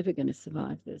 I'm never going to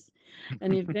survive this.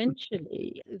 And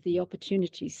eventually the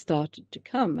opportunity started to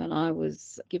come, and I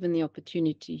was given the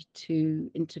opportunity to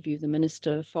interview the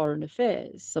Minister of Foreign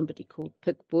Affairs, somebody called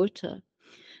Pik Botha,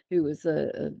 who was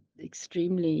a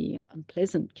extremely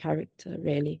unpleasant character,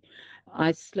 really.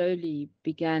 I slowly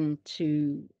began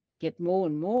to get more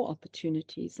and more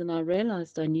opportunities, and I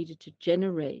realized I needed to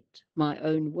generate my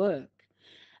own work.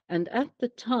 And at the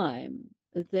time,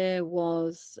 there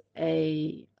was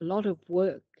a lot of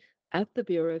work at the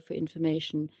Bureau for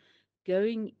Information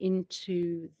going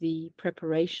into the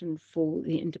preparation for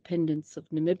the independence of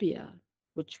Namibia,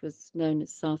 which was known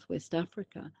as Southwest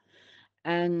Africa.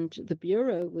 And the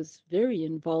Bureau was very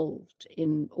involved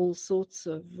in all sorts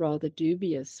of rather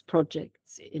dubious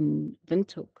projects in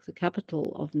Windhoek, the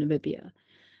capital of Namibia.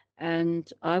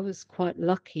 And I was quite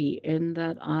lucky in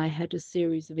that I had a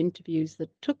series of interviews that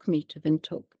took me to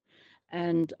Windhoek,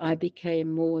 and I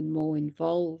became more and more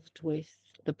involved with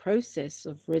the process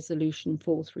of Resolution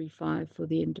 435 for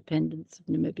the independence of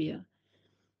Namibia.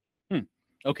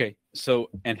 Okay. So,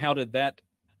 and how did that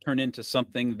turn into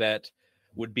something that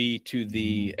would be to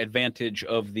the advantage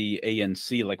of the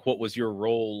ANC? Like, what was your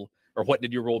role, or what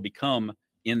did your role become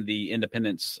in the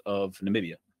independence of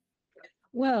Namibia?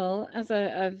 Well, as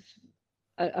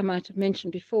I might have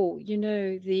mentioned before,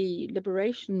 the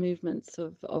liberation movements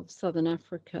of Southern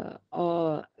Africa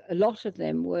a lot of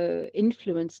them were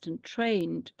influenced and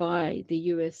trained by the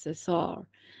USSR,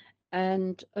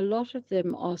 and a lot of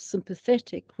them are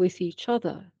sympathetic with each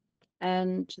other.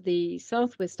 And the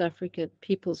Southwest Africa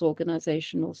People's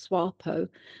Organization, or SWAPO,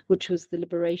 which was the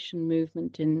liberation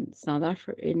movement in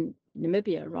in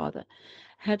Namibia rather,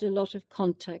 had a lot of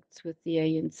contacts with the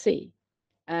ANC.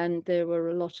 And there were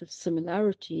a lot of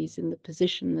similarities in the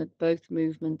position that both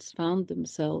movements found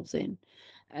themselves in.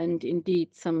 And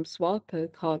indeed, some SWAPO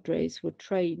cadres were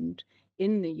trained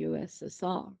in the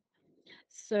USSR.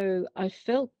 So I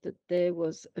felt that there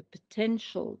was a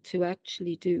potential to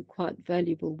actually do quite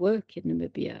valuable work in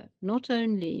Namibia. Not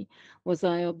only was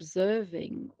I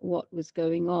observing what was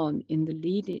going on in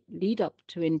the lead up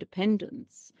to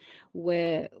independence,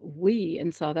 where we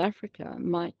in South Africa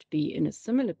might be in a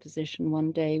similar position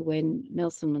one day when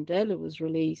Nelson Mandela was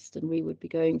released and we would be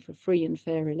going for free and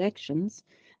fair elections,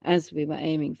 as we were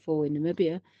aiming for in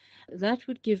Namibia. That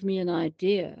would give me an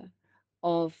idea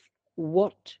of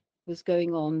what was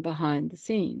going on behind the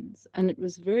scenes. And it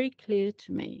was very clear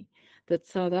to me that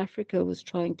South Africa was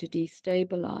trying to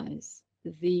destabilize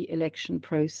the election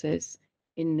process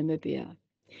in Namibia.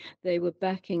 They were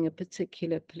backing a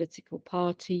particular political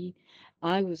party.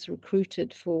 I was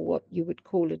recruited for what you would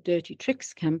call a dirty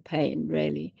tricks campaign,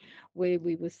 really, where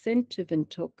we were sent to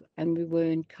Windhoek and we were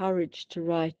encouraged to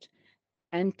write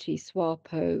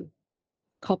anti-SWAPO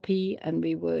copy, and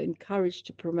we were encouraged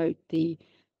to promote the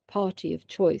party of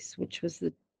choice, which was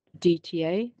the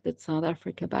DTA that South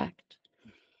Africa backed.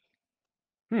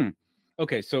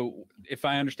 Okay, so if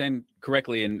I understand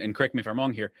correctly, and correct me if I'm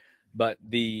wrong here, but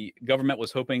the government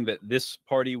was hoping that this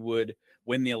party would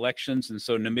win the elections, and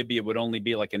so Namibia would only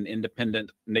be like an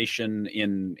independent nation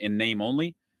in name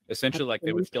only, essentially. Like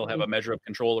they would still have a measure of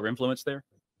control or influence there?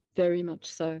 Very much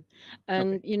so.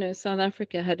 And, Okay. South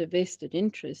Africa had a vested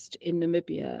interest in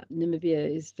Namibia.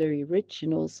 Namibia is very rich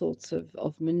in all sorts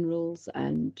of minerals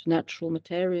and natural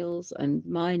materials and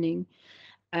mining.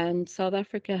 And South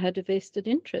Africa had a vested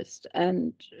interest.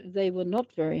 And they were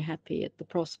not very happy at the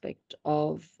prospect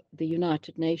of the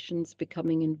United Nations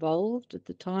becoming involved at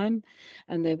the time.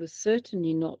 And they were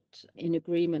certainly not in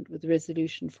agreement with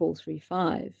Resolution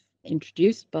 435,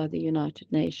 introduced by the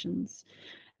United Nations,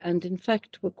 and in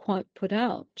fact were quite put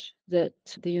out that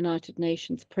the United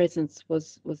Nations presence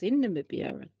was in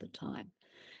Namibia at the time.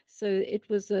 So it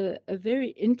was a very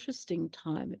interesting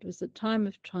time. It was a time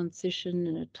of transition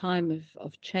and a time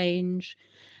of change.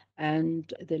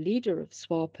 And the leader of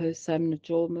SWAPO, Sam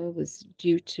Nujoma, was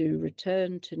due to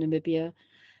return to Namibia.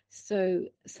 So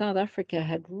South Africa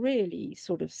had really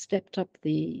sort of stepped up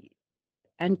the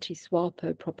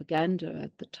anti-SWAPO propaganda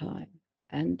at the time.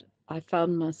 And I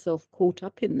found myself caught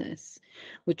up in this,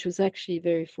 which was actually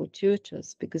very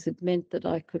fortuitous because it meant that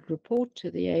I could report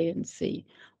to the ANC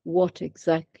what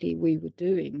exactly we were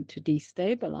doing to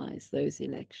destabilize those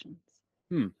elections.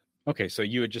 Okay, so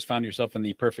you had just found yourself in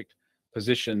the perfect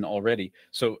position already.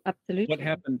 So Absolutely.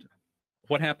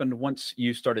 what happened once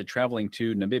you started traveling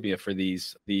to Namibia for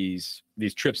these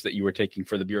trips that you were taking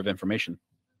for the Bureau of Information?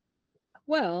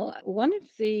 Well, one of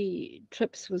the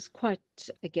trips was quite,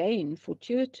 again,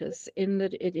 fortuitous in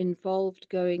that it involved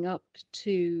going up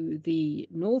to the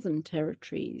Northern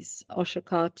Territories,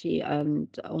 Oshakati and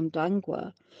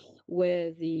Ondangwa,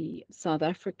 where the South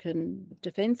African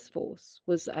Defence Force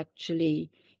was actually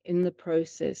in the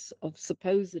process of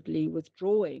supposedly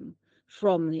withdrawing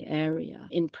from the area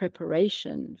in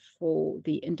preparation for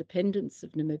the independence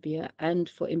of Namibia and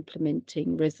for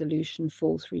implementing Resolution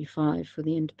 435 for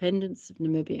the independence of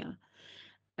Namibia.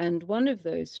 And one of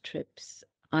those trips,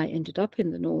 I ended up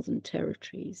in the Northern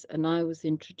Territories and I was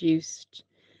introduced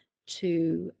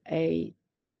to a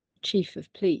chief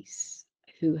of police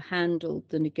who handled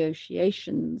the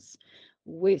negotiations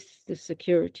with the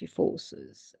security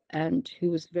forces and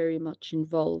who was very much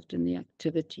involved in the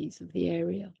activities of the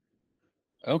area.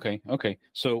 Okay, okay.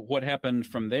 So what happened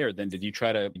from there then? Did you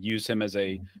try to use him as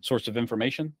a source of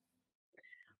information?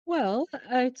 Well,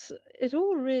 it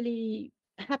all really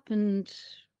happened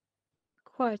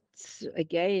quite,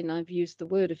 again, I've used the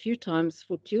word a few times,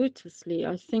 fortuitously.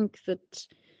 I think that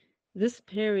this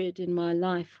period in my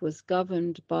life was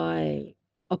governed by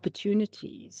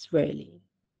opportunities, really.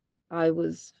 I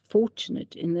was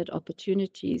fortunate in that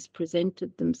opportunities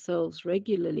presented themselves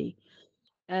regularly,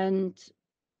 and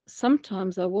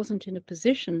sometimes I wasn't in a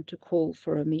position to call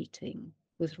for a meeting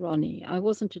with Ronnie. I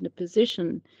wasn't in a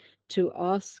position to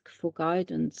ask for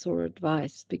guidance or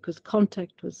advice because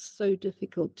contact was so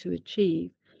difficult to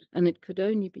achieve, and it could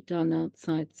only be done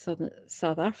outside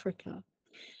South Africa.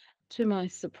 To my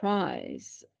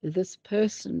surprise, this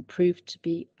person proved to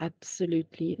be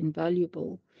absolutely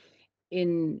invaluable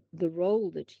in the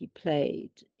role that he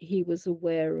played. He was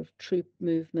aware of troop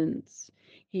movements.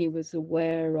 He was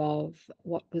aware of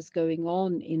what was going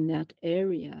on in that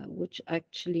area, which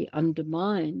actually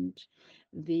undermined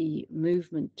the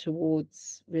movement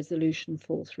towards Resolution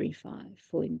 435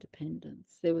 for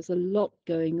independence. There was a lot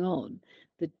going on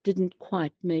that didn't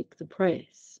quite make the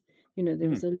press. There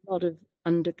was a lot of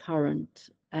undercurrent,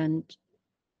 and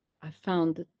I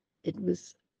found that it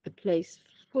was a place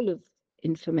full of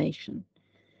information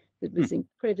that was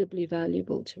incredibly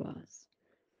valuable to us.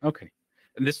 Okay.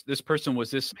 And this person, was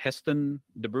this Heston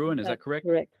de Bruin, is that correct?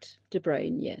 Correct. De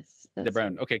Bruin, yes. De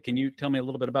Bruin. Okay, can you tell me a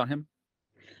little bit about him?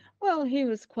 Well, he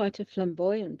was quite a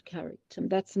flamboyant character.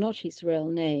 That's not his real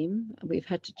name. We've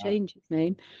had to change his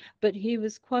name, but he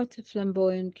was quite a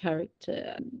flamboyant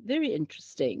character, very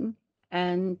interesting,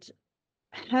 and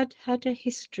had a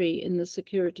history in the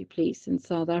security police in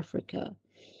South Africa.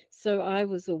 So I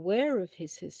was aware of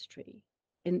his history.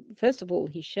 And first of all,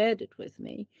 he shared it with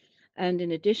me. And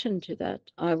in addition to that,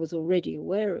 I was already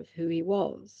aware of who he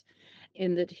was,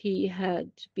 in that he had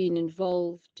been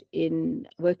involved in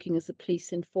working as a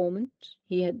police informant.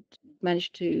 He had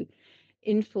managed to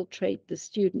infiltrate the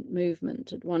student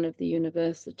movement at one of the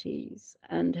universities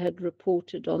and had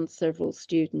reported on several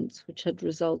students, which had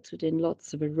resulted in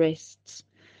lots of arrests.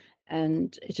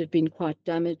 And it had been quite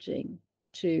damaging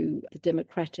to the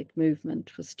democratic movement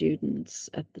for students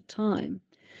at the time.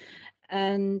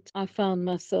 And I found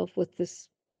myself with this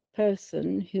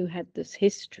person who had this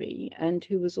history and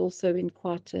who was also in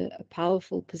quite a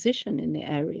powerful position in the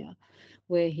area,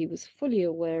 where he was fully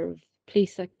aware of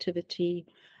police activity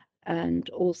and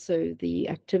also the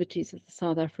activities of the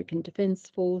South African Defence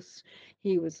Force.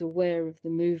 He was aware of the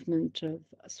movement of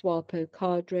SWAPO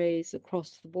cadres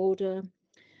across the border,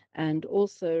 and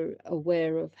also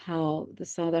aware of how the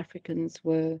South Africans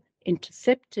were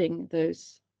intercepting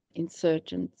those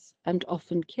insurgents and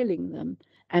often killing them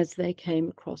as they came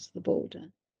across the border.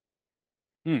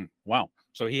 Wow.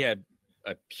 So he had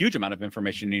a huge amount of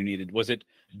information you needed. Was it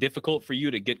difficult for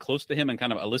you to get close to him and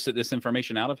kind of elicit this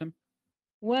information out of him?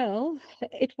 Well,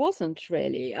 it wasn't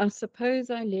really. I suppose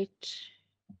I let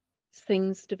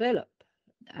things develop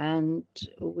and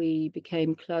we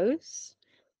became close.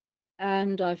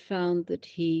 And I found that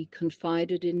he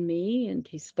confided in me and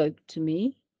he spoke to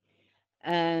me.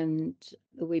 And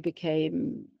we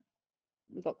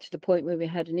got to the point where we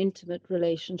had an intimate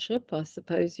relationship, I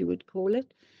suppose you would call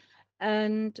it.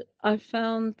 And I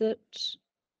found that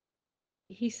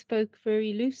he spoke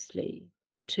very loosely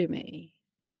to me,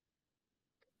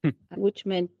 which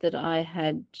meant that I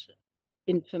had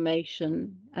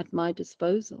information at my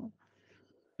disposal.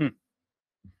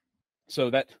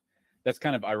 So that's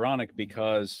kind of ironic,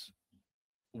 because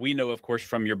we know, of course,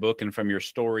 from your book and from your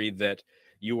story that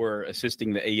you were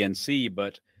assisting the ANC,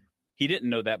 but he didn't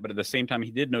know that. But at the same time,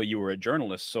 he did know you were a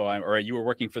journalist, or you were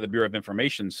working for the Bureau of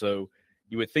Information. So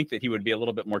you would think that he would be a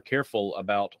little bit more careful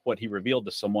about what he revealed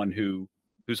to someone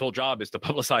whose whole job is to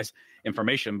publicize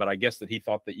information. But I guess that he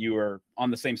thought that you were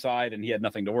on the same side and he had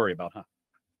nothing to worry about, huh?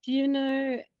 Do you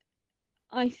know,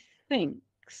 I think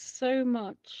so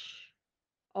much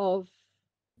of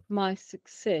my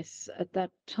success at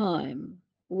that time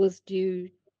was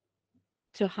due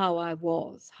to how I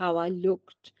was, how I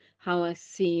looked, how I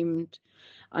seemed.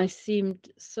 I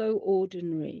seemed so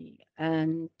ordinary,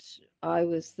 and I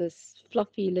was this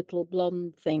fluffy little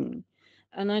blonde thing.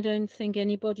 And I don't think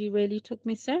anybody really took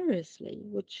me seriously,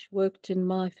 which worked in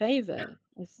my favor,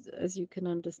 as you can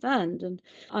understand. And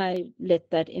I let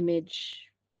that image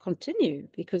continue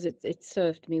because it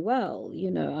served me well.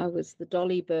 You know, I was the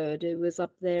dolly bird who was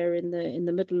up there in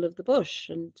the middle of the bush,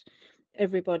 and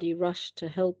everybody rushed to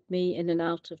help me in and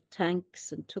out of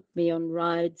tanks and took me on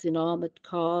rides in armored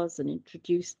cars and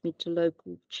introduced me to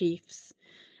local chiefs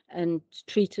and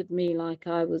treated me like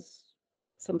I was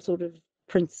some sort of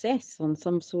princess on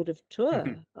some sort of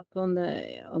tour up on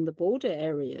the border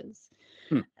areas.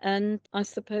 Hmm. And I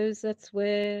suppose that's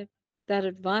where that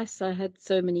advice I had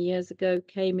so many years ago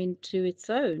came into its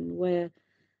own, where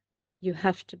you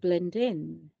have to blend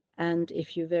in. And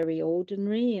if you're very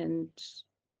ordinary and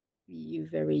you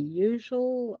very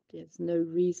usual, there's no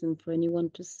reason for anyone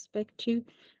to suspect you.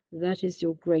 That is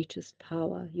your greatest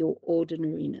power, your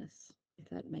ordinariness, if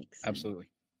that makes sense. Absolutely.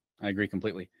 I agree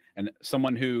completely. And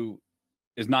someone who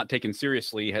is not taken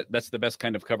seriously, that's the best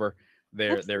kind of cover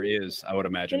there Absolutely. is, I would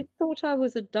imagine. They thought I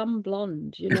was a dumb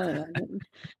blonde, you know,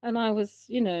 and I was,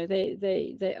 you know,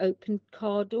 they opened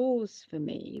car doors for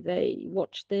me. They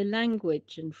watched their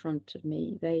language in front of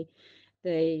me. They,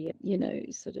 you know,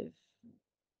 sort of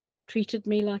treated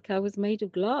me like I was made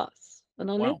of glass,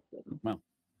 and I let Wow. them. Wow.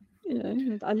 You know,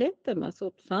 and I let them. I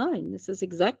thought, fine, this is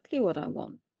exactly what I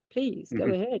want. Please go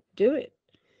Mhm. ahead, do it.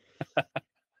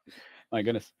 My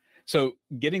goodness. So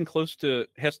getting close to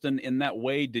Heston in that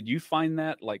way, did you find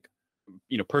that like,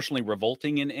 you know, personally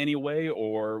revolting in any way,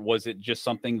 or was it just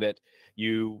something that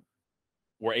you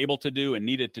were able to do and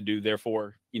needed to do,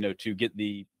 therefore, you know, to get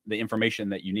the information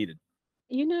that you needed?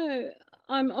 You know,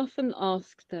 I'm often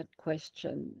asked that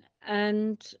question,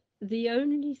 and the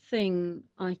only thing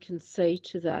I can say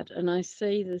to that, and I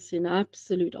say this in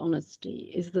absolute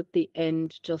honesty, is that the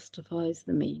end justifies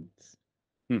the means.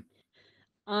 Hmm.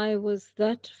 I was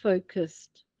that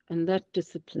focused and that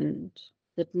disciplined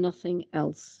that nothing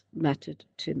else mattered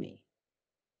to me.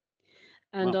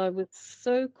 And Wow. I was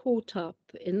so caught up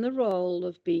in the role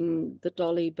of being the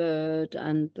dolly bird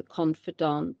and the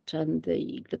confidant and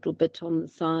the little bit on the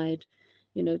side,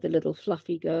 you know, the little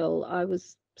fluffy girl. I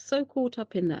was so caught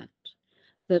up in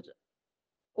that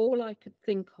all I could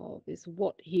think of is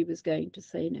what he was going to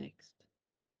say next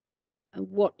and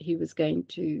what he was going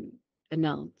to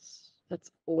announce.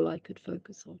 That's all I could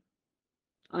focus on.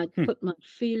 I'd Hmm. put my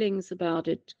feelings about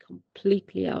it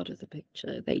completely out of the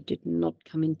picture. They did not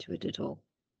come into it at all.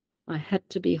 I had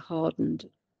to be hardened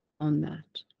on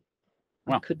that.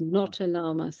 I Wow. could not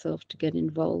allow myself to get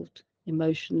involved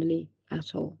emotionally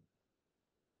at all.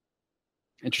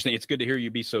 Interesting. It's good to hear you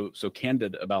be so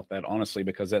candid about that, honestly,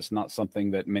 because that's not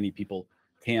something that many people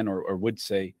can or would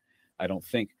say, I don't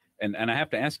think. And I have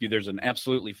to ask you, there's an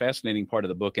absolutely fascinating part of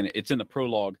the book, and it's in the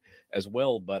prologue as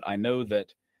well. But I know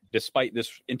that despite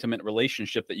this intimate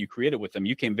relationship that you created with him,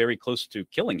 you came very close to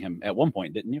killing him at one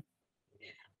point, didn't you?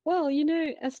 Well, you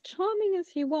know, as charming as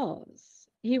he was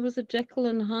a Jekyll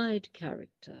and Hyde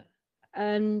character.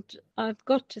 And I've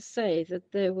got to say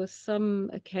that there were some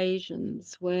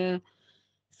occasions where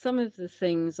some of the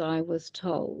things I was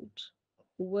told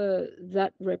were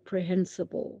that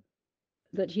reprehensible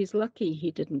that he's lucky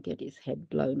he didn't get his head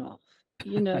blown off.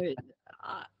 You know,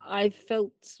 I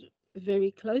felt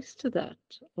very close to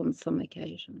that on some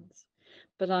occasions,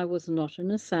 but I was not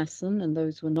an assassin, and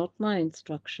those were not my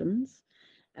instructions,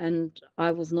 and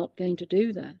I was not going to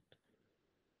do that.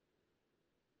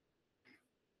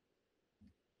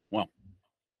 Well,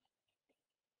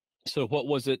 so what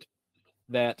was it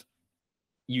that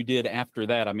you did after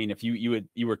that? I mean, if you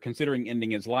were considering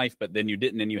ending his life, but then you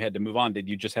didn't, and you had to move on, did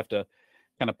you just have to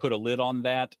kind of put a lid on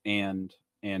that and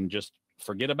just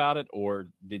forget about it, or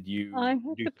did you I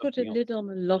had do to put a something else? lid on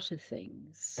a lot of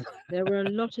things. There were a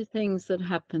lot of things that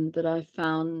happened that I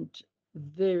found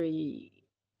very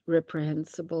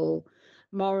reprehensible,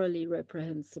 morally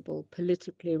reprehensible,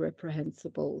 politically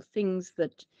reprehensible, things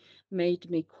that made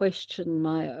me question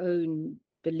my own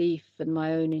belief and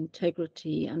my own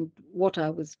integrity and what I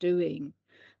was doing.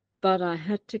 But I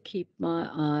had to keep my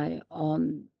eye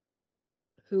on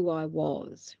who I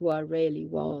was, who I really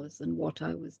was, and what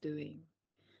I was doing.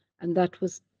 And that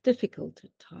was difficult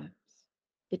at times.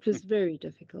 It Hmm. was very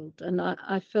difficult. And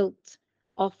I felt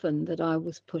often that I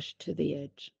was pushed to the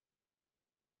edge.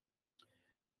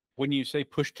 When you say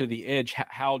push to the edge,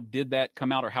 how did that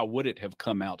come out, or how would it have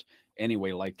come out?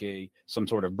 anyway? Like some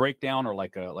sort of breakdown, or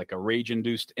like a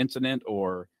rage-induced incident,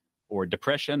 or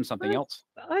depression, something else?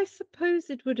 I suppose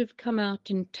it would have come out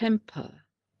in temper,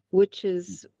 which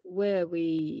is where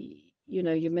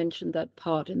you mentioned that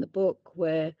part in the book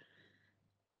where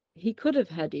he could have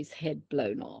had his head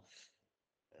blown off,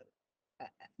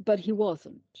 but he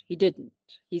wasn't. He didn't.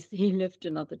 He lived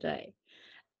another day.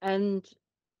 And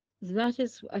that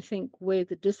is, I think, where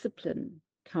the discipline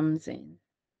comes in,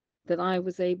 that I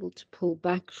was able to pull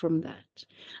back from that.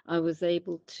 I was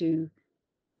able to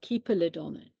keep a lid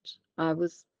on it. I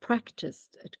was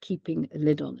practiced at keeping a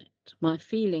lid on it. My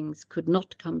feelings could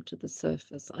not come to the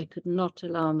surface. I could not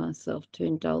allow myself to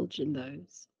indulge in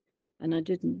those, and I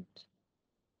didn't.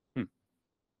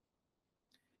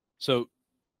 So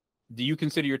do you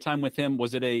consider your time with him,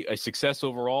 was it a success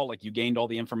overall? Like, you gained all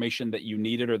the information that you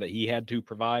needed or that he had to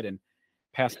provide and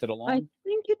passed it along? I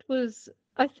think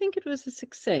it was a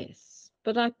success,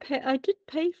 but I did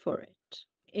pay for it,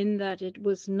 in that it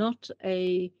was not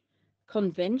a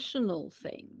conventional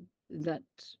thing that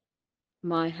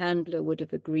my handler would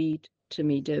have agreed to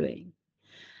me doing.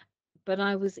 But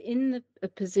I was in a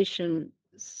position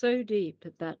so deep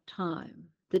at that time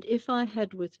that if I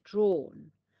had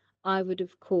withdrawn, I would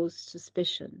have caused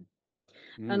suspicion.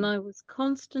 And I was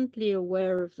constantly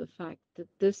aware of the fact that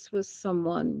this was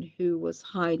someone who was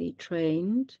highly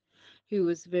trained, who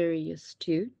was very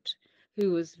astute,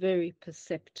 who was very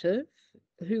perceptive,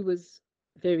 who was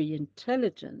very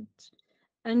intelligent,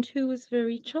 and who was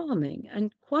very charming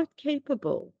and quite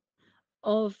capable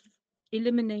of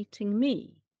eliminating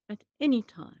me at any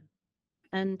time.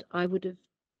 And I would have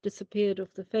disappeared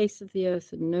off the face of the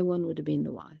earth and no one would have been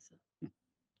the wiser.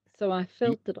 So I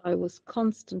felt that I was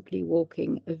constantly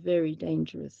walking a very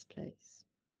dangerous place.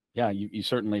 Yeah, you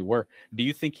certainly were. Do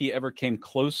you think he ever came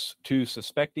close to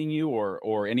suspecting you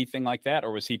or anything like that?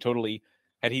 Or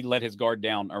had he let his guard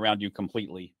down around you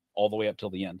completely all the way up till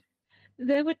the end?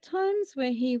 There were times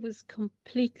where he was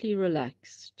completely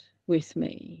relaxed with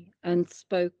me and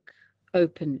spoke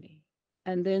openly.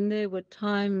 And then there were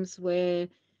times where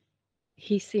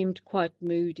he seemed quite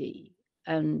moody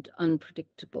and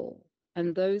unpredictable.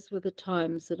 And those were the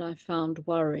times that I found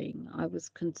worrying. I was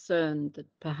concerned that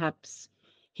perhaps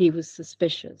he was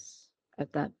suspicious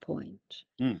at that point.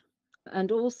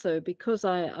 And also because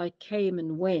I came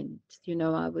and went,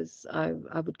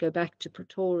 I would go back to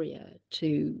Pretoria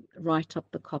to write up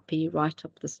the copy, write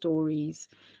up the stories,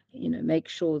 make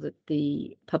sure that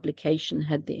the publication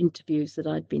had the interviews that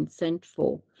I'd been sent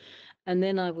for. And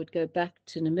then I would go back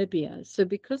to Namibia. So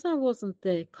because I wasn't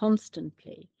there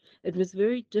constantly, it was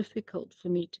very difficult for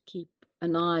me to keep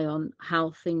an eye on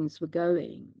how things were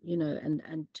going,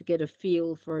 and to get a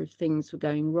feel for if things were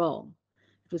going wrong.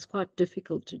 It was quite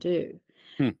difficult to do.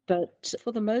 But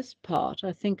for the most part,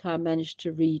 I think I managed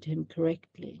to read him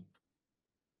correctly.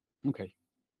 Okay.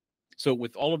 So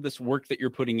with all of this work that you're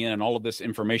putting in and all of this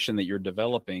information that you're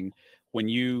developing, when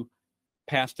you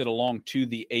passed it along to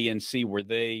the ANC, were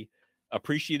they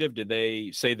appreciative? Did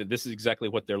they say that this is exactly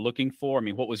what they're looking for? I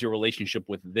mean, what was your relationship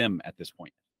with them at this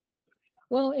point?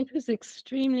 Well, it was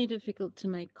extremely difficult to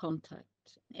make contact.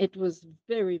 It was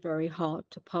very, very hard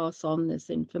to pass on this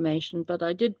information, but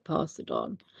I did pass it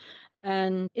on.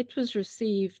 And it was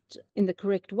received in the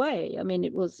correct way. I mean,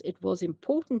 it was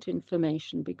important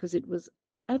information because it was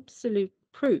absolute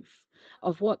proof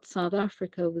of what South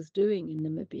Africa was doing in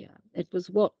Namibia. It was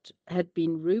what had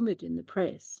been rumored in the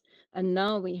press, and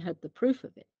now we had the proof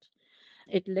of it.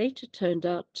 It later turned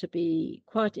out to be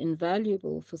quite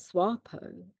invaluable for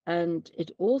SWAPO, and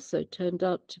it also turned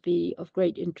out to be of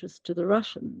great interest to the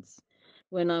Russians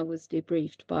when I was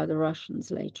debriefed by the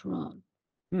Russians later on.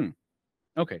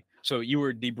 Okay, so you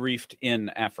were debriefed in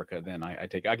Africa then, I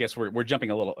take. I guess we're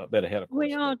jumping a little bit ahead, of course.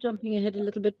 We are jumping ahead a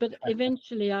little bit, but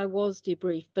eventually I was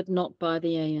debriefed, but not by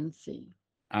the ANC.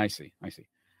 I see.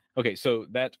 Okay, so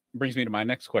that brings me to my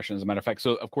next question, as a matter of fact.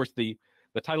 So, of course, the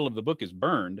title of the book is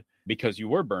Burned, because you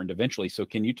were burned eventually. So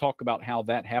can you talk about how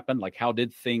that happened? Like, how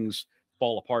did things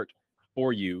fall apart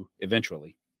for you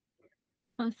eventually?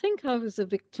 I think I was a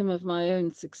victim of my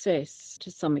own success to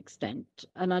some extent,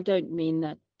 and I don't mean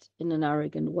that in an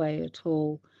arrogant way at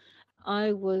all.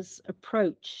 I was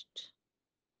approached,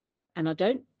 and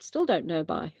I still don't know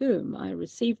by whom. I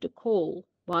received a call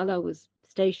while I was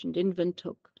stationed in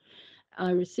Windhoek.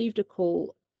 I received a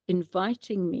call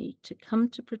inviting me to come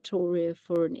to Pretoria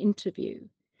for an interview,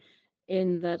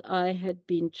 in that I had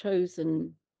been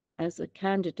chosen as a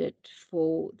candidate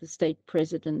for the state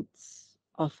president's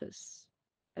office,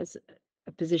 as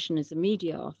a position as a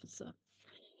media officer.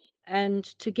 And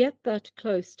to get that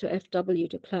close to F.W.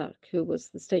 de Klerk, who was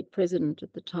the state president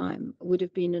at the time, would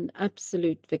have been an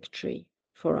absolute victory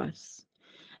for us.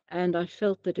 And I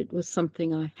felt that it was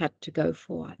something I had to go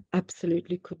for. I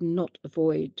absolutely could not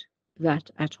avoid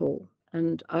that at all.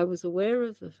 And I was aware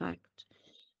of the fact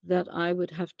that I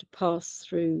would have to pass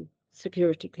through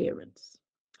security clearance.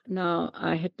 Now,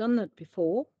 I had done that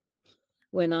before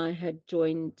when I had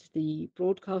joined the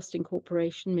Broadcasting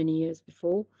Corporation many years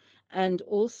before, and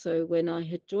also when I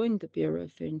had joined the Bureau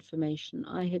for Information.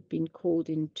 I had been called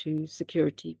into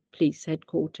security police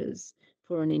headquarters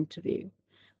for an interview,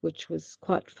 which was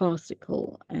quite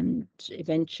farcical, and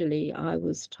eventually I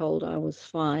was told I was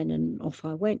fine and off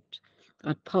I went.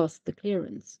 I'd passed the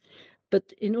clearance.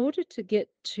 But in order to get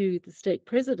to the state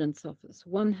president's office,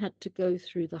 one had to go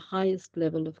through the highest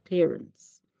level of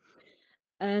clearance.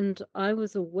 And I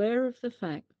was aware of the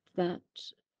fact that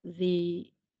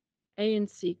the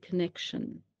ANC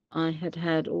connection I had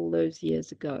had all those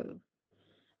years ago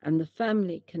and the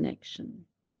family connection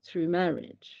through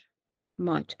marriage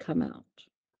might come out.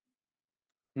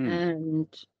 And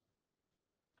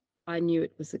I knew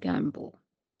it was a gamble.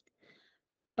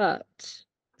 But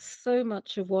so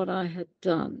much of what I had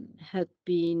done had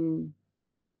been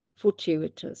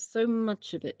fortuitous. So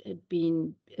much of it had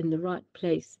been in the right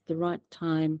place, at the right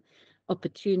time.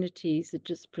 Opportunities had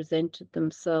just presented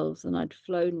themselves, and I'd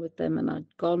flown with them, and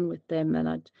I'd gone with them, and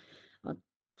I'd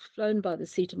flown by the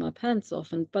seat of my pants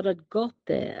off, but I'd got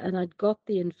there, and I'd got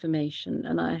the information,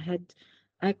 and I had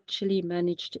actually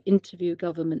managed to interview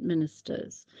government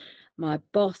ministers. My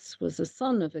boss was a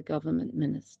son of a government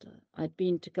minister. I'd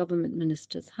been to government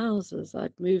ministers' houses.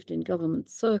 I'd moved in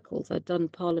government circles. I'd done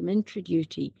parliamentary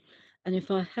duty. And if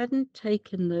I hadn't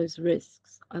taken those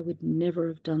risks, I would never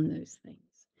have done those things.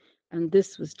 And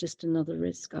this was just another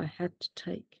risk I had to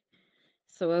take.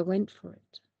 So I went for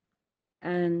it.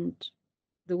 And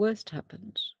the worst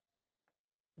happened.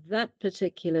 That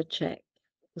particular check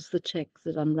was the check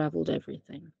that unraveled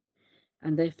everything.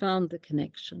 And they found the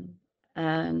connection.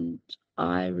 And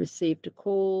I received a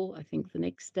call, I think the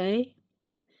next day.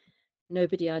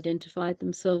 Nobody identified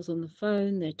themselves on the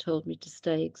phone. They told me to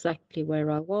stay exactly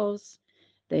where I was.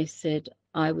 They said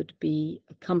I would be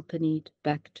accompanied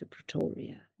back to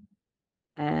Pretoria.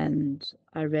 And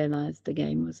I realized the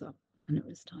game was up and it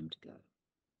was time to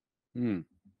go.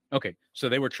 Okay, so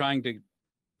they were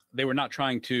not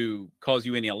trying to cause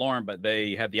you any alarm, but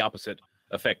they had the opposite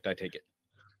effect, I take it.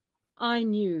 I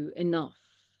knew enough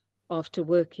after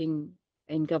working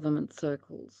in government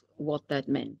circles what that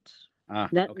meant.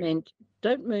 That meant,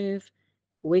 don't move,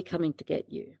 we're coming to get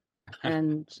you.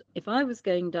 And if I was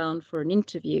going down for an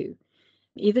interview,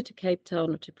 either to Cape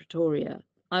Town or to Pretoria,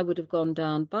 I would have gone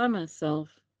down by myself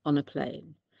on a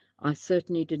plane. I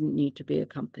certainly didn't need to be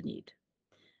accompanied.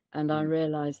 And I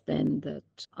realized then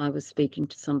that I was speaking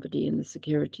to somebody in the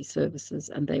security services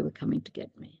and they were coming to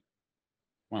get me.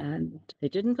 Wow. And they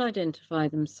didn't identify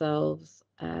themselves,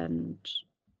 and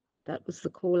that was the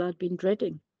call I'd been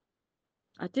dreading.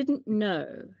 I didn't know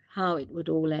how it would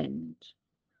all end,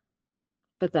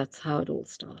 but that's how it all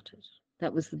started.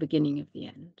 That was the beginning of the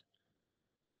end.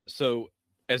 So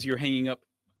as you're hanging up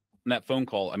that phone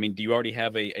call, I mean, do you already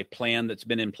have a plan that's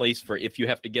been in place for if you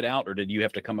have to get out, or did you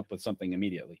have to come up with something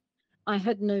immediately? I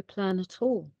had no plan at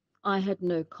all. I had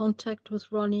no contact with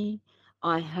Ronnie.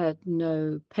 I had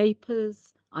no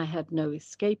papers. I had no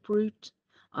escape route.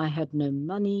 I had no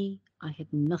money. I had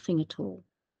nothing at all.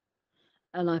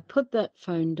 And I put that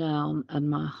phone down and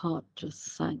my heart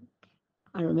just sank.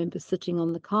 I remember sitting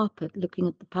on the carpet, looking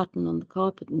at the pattern on the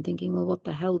carpet and thinking, well, what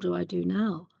the hell do I do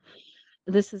now?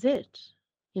 This is it.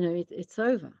 You know, it's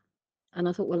over. And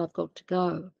I thought, well, I've got to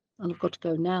go, and I've got to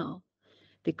go now,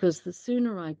 because the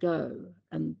sooner I go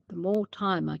and the more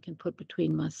time I can put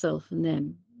between myself and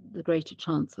them, the greater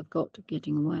chance I've got of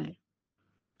getting away.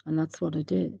 And that's what I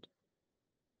did.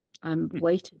 I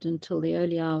waited until the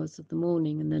early hours of the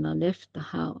morning, and then I left the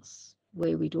house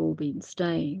where we'd all been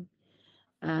staying,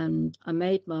 and I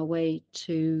made my way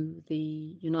to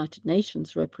the United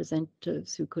Nations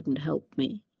representatives who couldn't help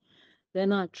me.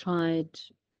 Then I tried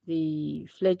the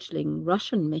fledgling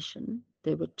Russian mission.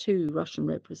 There were 2 Russian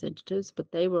representatives,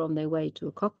 but they were on their way to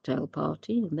a cocktail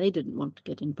party and they didn't want to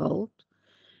get involved.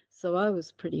 So I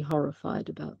was pretty horrified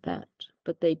about that.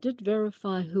 But they did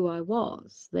verify who I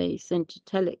was. They sent a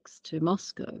telex to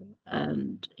Moscow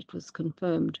and it was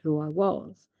confirmed who I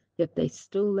was, yet they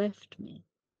still left me.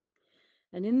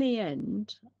 And in the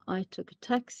end, I took a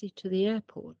taxi to the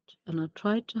airport and I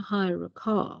tried to hire a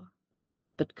car,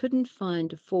 but couldn't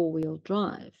find a 4-wheel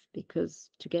drive, because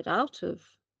to get out of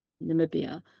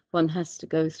Namibia, one has to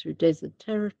go through desert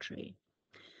territory.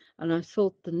 And I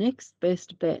thought the next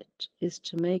best bet is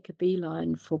to make a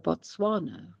beeline for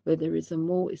Botswana, where there is a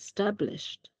more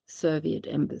established Soviet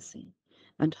embassy,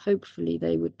 and hopefully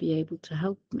they would be able to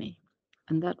help me.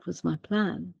 And that was my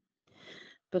plan.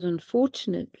 But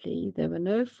unfortunately, there were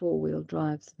no four-wheel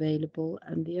drives available,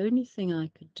 and the only thing I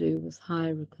could do was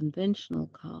hire a conventional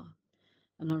car.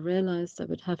 And I realized I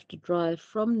would have to drive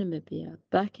from Namibia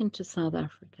back into South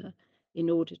Africa in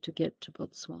order to get to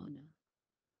Botswana.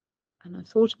 And I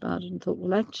thought about it and thought,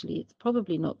 well, actually, it's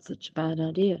probably not such a bad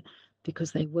idea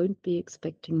because they won't be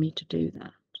expecting me to do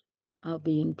that. I'll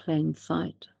be in plain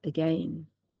sight again.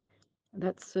 And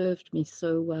that served me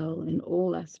so well in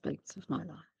all aspects of my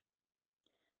life.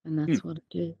 And that's what I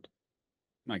did.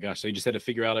 My gosh, so you just had to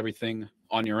figure out everything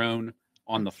on your own,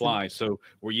 on the fly. So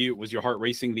was your heart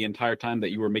racing the entire time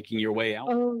that you were making your way out?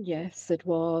 Oh, yes, it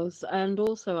was. And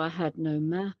also I had no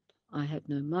map. I had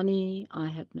no money. I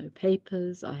had no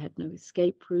papers. I had no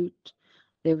escape route.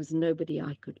 There was nobody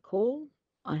I could call.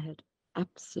 I had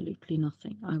absolutely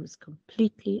nothing. I was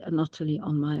completely and utterly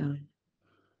on my own.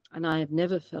 And I have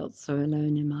never felt so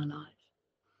alone in my life.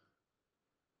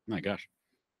 My gosh.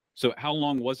 So how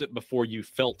long was it before you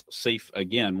felt safe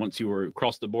again, once you were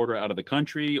across the border out of the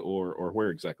country, or where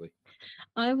exactly?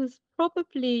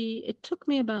 It took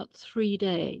me about 3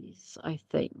 days, I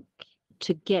think,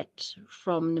 to get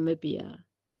from Namibia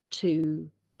to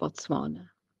Botswana.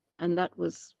 And that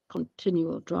was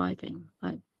continual driving.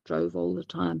 I drove all the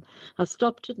time. I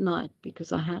stopped at night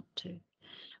because I had to,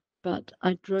 but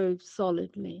I drove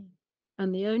solidly.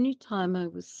 And the only time I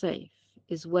was safe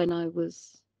is when I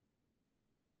was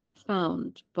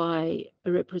found by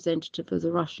a representative of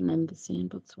the Russian embassy in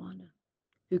Botswana,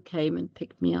 who came and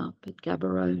picked me up at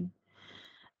Gaborone.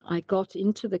 I got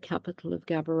into the capital of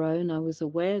Gaborone. I was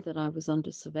aware that I was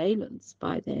under surveillance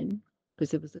by then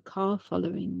because there was a car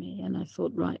following me. And I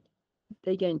thought, right,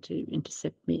 they're going to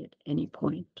intercept me at any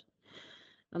point.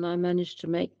 And I managed to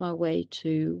make my way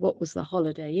to what was the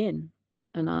Holiday Inn.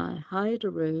 And I hired a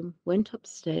room, went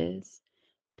upstairs,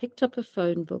 picked up a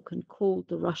phone book and called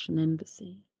the Russian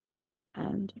embassy.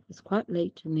 And it was quite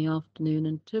late in the afternoon.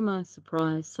 And to my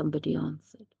surprise, somebody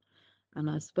answered. And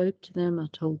I spoke to them, I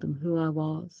told them who I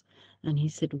was, and he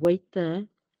said, wait there,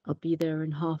 I'll be there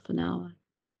in half an hour.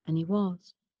 And he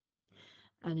was.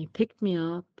 And he picked me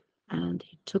up and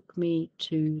he took me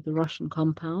to the Russian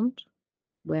compound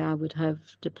where I would have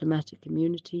diplomatic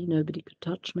immunity, nobody could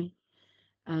touch me.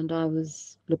 And I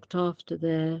was looked after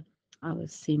there. I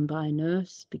was seen by a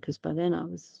nurse because by then I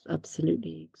was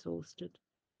absolutely exhausted,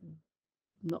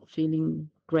 not feeling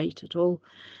great at all.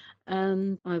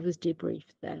 And I was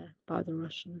debriefed there by the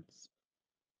Russians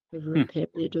over a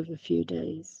period of a few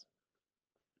days.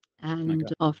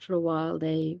 And after a while,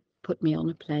 they put me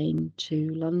on a plane to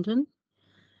London,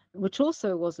 which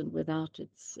also wasn't without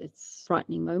its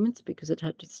frightening moments because it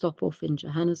had to stop off in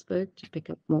Johannesburg to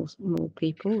pick up more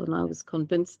people. And I was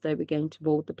convinced they were going to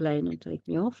board the plane and take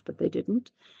me off, but they didn't.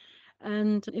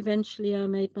 And eventually I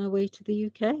made my way to the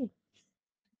UK.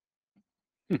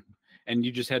 And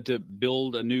you just had to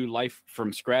build a new life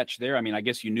from scratch there? I mean, I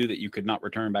guess you knew that you could not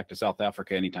return back to South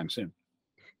Africa anytime soon.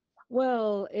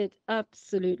 Well, it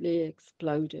absolutely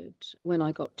exploded when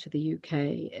I got to the UK.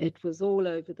 It was all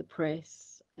over the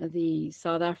press. The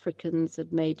South Africans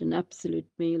had made an absolute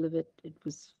meal of it. It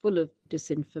was full of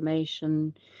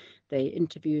disinformation. They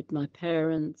interviewed my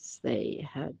parents. They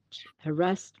had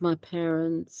harassed my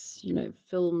parents,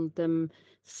 filmed them,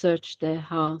 searched their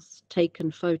house,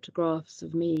 taken photographs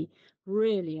of me,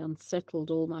 really unsettled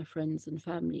all my friends and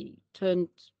family, turned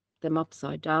them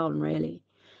upside down, really.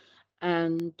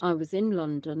 And I was in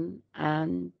London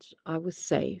and I was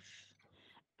safe.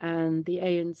 And the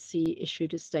ANC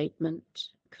issued a statement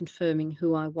confirming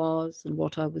who I was and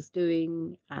what I was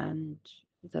doing and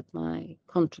that my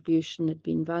contribution had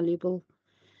been valuable.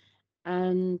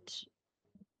 And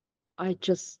I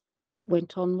just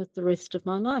went on with the rest of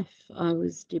my life. I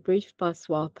was debriefed by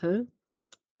SWAPO,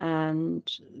 and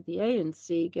the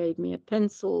ANC gave me a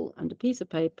pencil and a piece of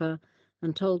paper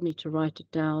and told me to write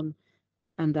it down.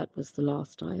 And that was the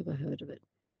last I ever heard of it.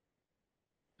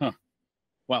 Huh.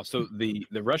 Wow. So the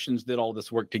Russians did all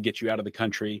this work to get you out of the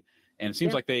country, and it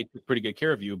seems like they took pretty good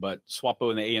care of you, but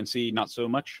SWAPO and the ANC, not so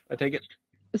much, I take it?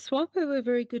 The SWAPO were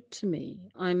very good to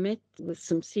me. I met with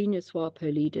some senior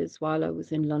SWAPO leaders while I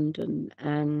was in London,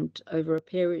 and over a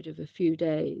period of a few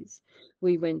days,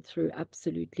 we went through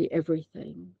absolutely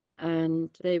everything. And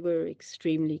they were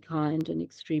extremely kind and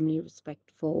extremely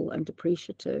respectful and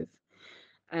appreciative.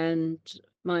 And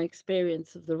my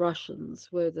experience of the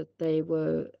Russians were that they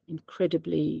were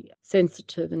incredibly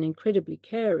sensitive and incredibly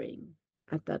caring.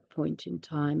 at that point in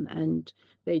time, and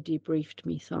they debriefed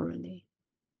me thoroughly.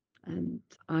 And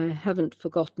I haven't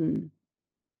forgotten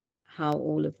how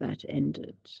all of that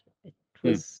ended. It Hmm.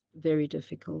 was very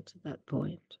difficult at that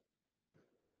point.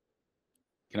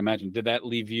 Can imagine. Did that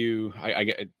leave you?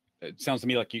 It sounds to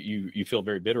me like you feel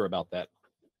very bitter about that.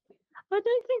 I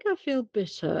don't think I feel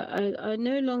bitter. I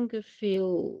no longer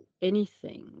feel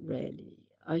anything really.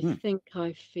 I Hmm. think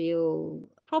I feel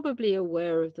probably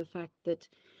aware of the fact that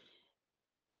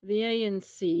the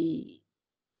ANC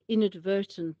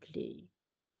inadvertently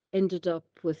ended up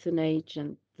with an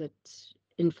agent that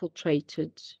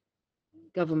infiltrated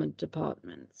government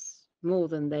departments more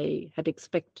than they had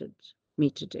expected me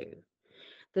to do.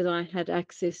 That I had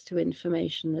access to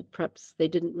information that perhaps they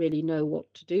didn't really know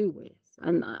what to do with.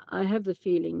 And I have the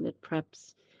feeling that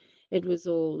perhaps it was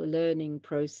all a learning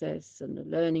process and a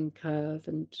learning curve,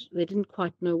 and they didn't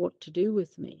quite know what to do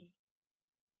with me.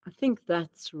 I think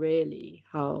that's really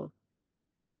how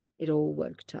it all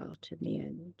worked out in the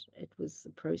end. It was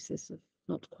a process of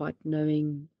not quite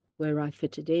knowing where I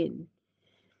fitted in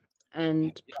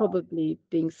and probably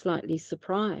being slightly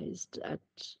surprised at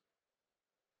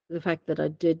the fact that I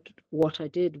did what I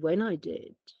did when I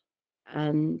did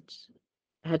and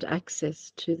had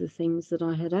access to the things that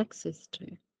I had access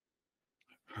to.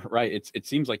 Right. It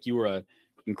seems like you were a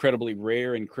incredibly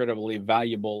rare, incredibly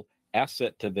valuable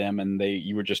asset to them, and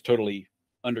you were just totally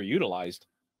underutilized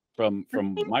from I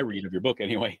think my read of your book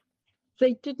anyway.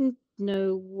 they didn't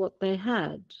know what they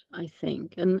had, I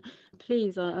think. And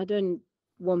please, I don't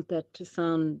want that to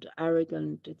sound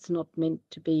arrogant. It's not meant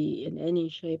to be in any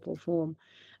shape or form.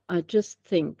 I just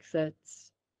think that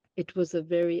it was a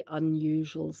very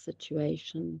unusual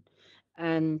situation.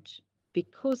 And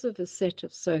because of a set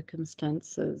of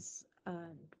circumstances,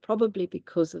 probably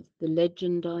because of the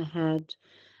legend I had,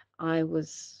 I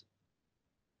was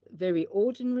very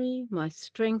ordinary. My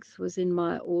strength was in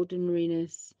my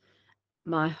ordinariness.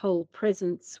 My whole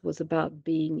presence was about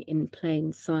being in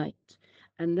plain sight,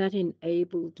 and that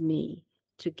enabled me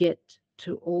to get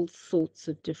to all sorts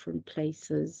of different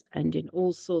places and in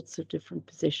all sorts of different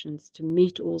positions, to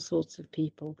meet all sorts of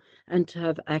people, and to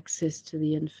have access to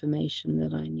the information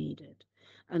that I needed.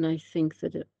 And I think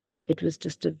that it was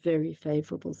just a very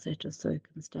favorable set of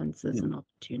circumstances Hmm. and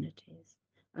opportunities,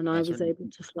 and I That's was certainly.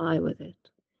 able to fly with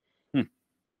it.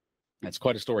 That's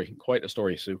quite a story. Quite a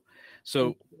story, Sue. So,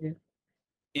 Thank you.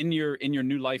 in your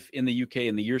new life in the UK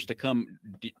in the years to come,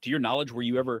 to your knowledge, were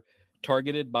you ever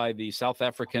targeted by the South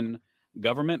African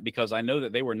government? Because I know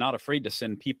that they were not afraid to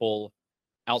send people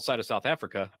outside of South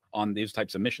Africa on these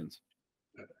types of missions.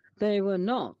 They were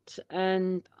not.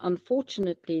 And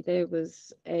unfortunately, there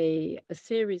was a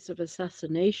series of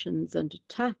assassinations and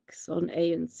attacks on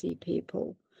ANC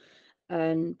people.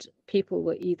 And people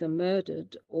were either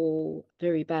murdered or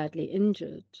very badly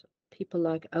injured. People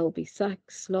like Albie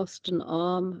Sachs lost an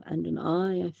arm and an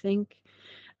eye, I think.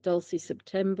 Dulcie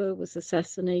September was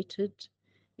assassinated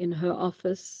in her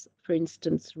office. For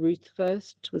instance, Ruth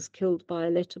First was killed by a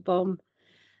letter bomb.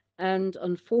 And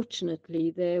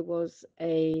unfortunately, there was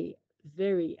a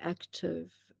very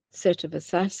active set of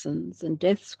assassins and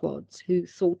death squads who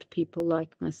sought people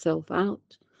like myself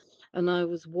out. And I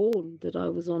was warned that I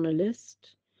was on a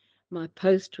list. My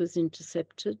post was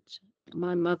intercepted.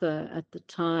 My mother at the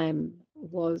time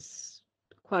was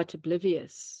quite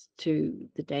oblivious to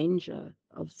the danger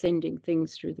of sending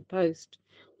things through the post.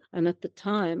 And at the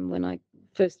time, when I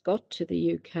first got to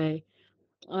the UK,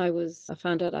 I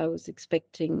found out I was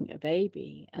expecting a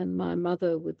baby, and my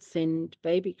mother would send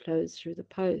baby clothes through the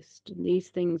post, and these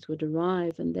things would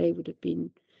arrive and they would have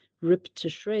been ripped to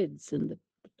shreds, and the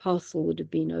parcel would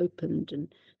have been opened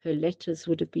and her letters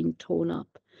would have been torn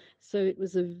up. So it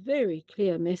was a very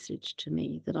clear message to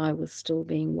me that I was still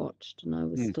being watched and I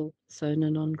was Hmm. still persona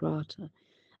non grata.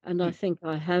 And I Hmm. think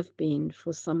I have been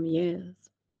for some years.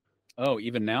 Oh,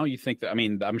 even now you think that? I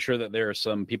mean, I'm sure that there are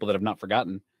some people that have not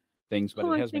forgotten things, but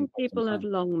Oh, it I has been think quite some people have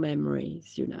time. long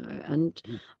memories, and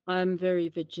Hmm. I'm very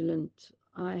vigilant.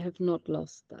 I have not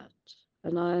lost that.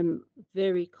 And I'm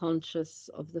very conscious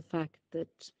of the fact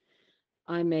that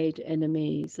I made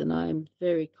enemies, and I'm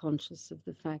very conscious of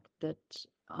the fact that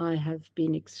I have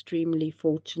been extremely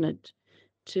fortunate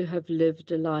to have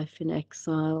lived a life in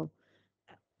exile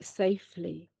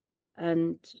safely.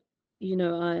 And,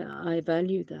 I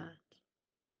value that.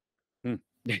 Hmm.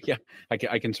 Yeah, I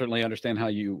can certainly understand how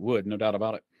you would, no doubt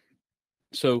about it.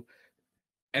 So,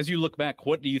 as you look back,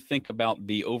 what do you think about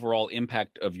the overall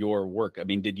impact of your work? I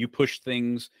mean, did you push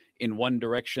things in one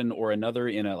direction or another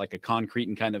in a concrete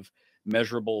and kind of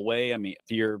measurable way? I mean,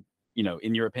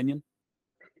 in your opinion?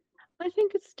 I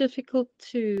think it's difficult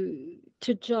to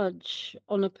judge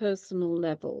on a personal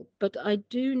level, but I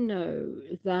do know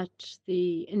that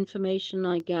the information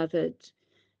I gathered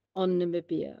on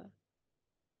Namibia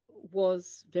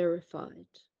was verified,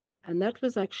 and that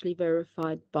was actually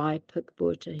verified by Pik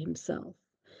Botha himself.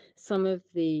 Some of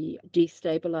the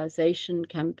destabilization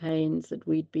campaigns that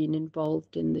we'd been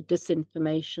involved in, the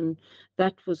disinformation,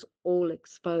 that was all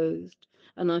exposed.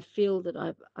 And I feel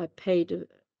that I played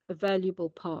a valuable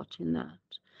part in that.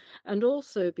 And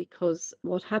also because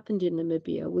what happened in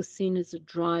Namibia was seen as a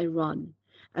dry run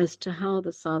as to how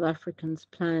the South Africans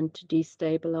planned to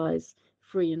destabilize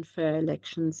free and fair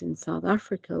elections in South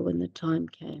Africa when the time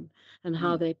came, and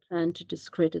how they planned to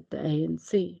discredit the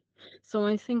ANC. So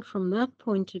I think from that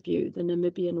point of view, the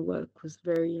Namibian work was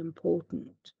very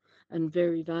important and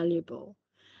very valuable.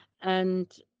 And,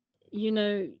 you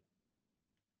know,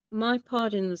 my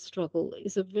part in the struggle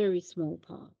is a very small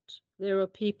part. There are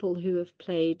people who have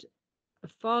played a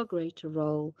far greater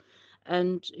role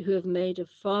and who have made a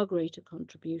far greater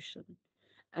contribution.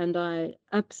 And I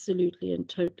absolutely and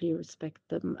totally respect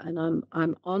them. And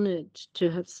I'm honored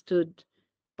to have stood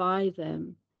by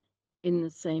them in the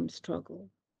same struggle.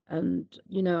 And,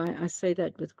 you know, I say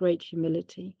that with great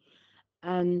humility.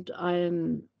 And I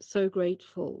am so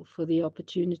grateful for the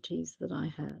opportunities that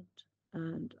I had.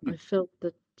 And I felt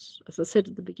that, as I said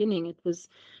at the beginning, it was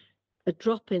a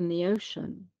drop in the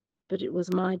ocean, but it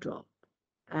was my drop.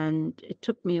 And it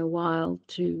took me a while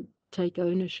to take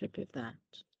ownership of that.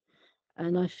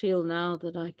 And I feel now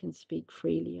that I can speak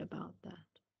freely about that.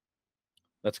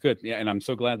 That's good. Yeah, and I'm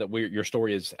so glad that your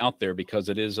story is out there, because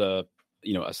it is a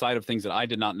side of things that I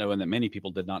did not know and that many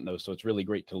people did not know. So it's really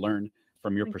great to learn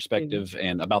from your perspective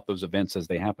and about those events as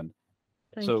they happened.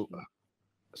 Thank you.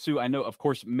 Sue, I know, of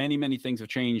course, many things have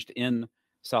changed in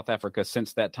South Africa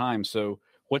since that time. So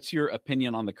what's your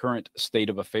opinion on the current state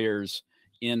of affairs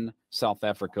in South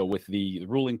Africa with the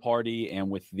ruling party and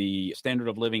with the standard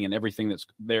of living and everything that's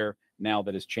there now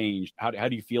that has changed? How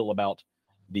do you feel about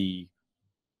the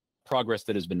progress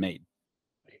that has been made?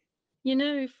 You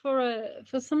know,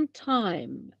 for some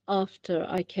time after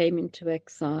I came into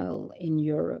exile in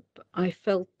Europe, I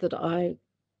felt that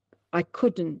I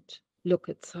couldn't look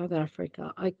at South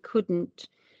Africa. I couldn't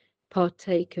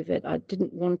partake of it. I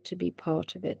didn't want to be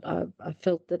part of it. I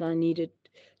felt that I needed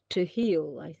to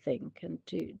heal, I think, and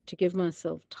to give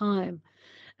myself time.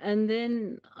 And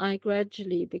then I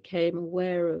gradually became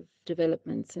aware of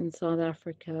developments in South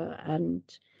Africa, and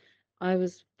I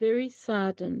was very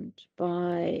saddened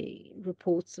by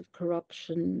reports of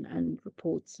corruption and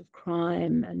reports of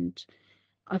crime, and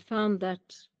I found that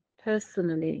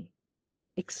personally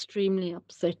extremely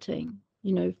upsetting,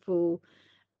 you know, for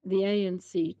the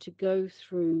ANC to go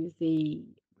through the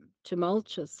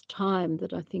tumultuous time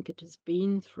that I think it has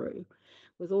been through,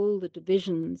 with all the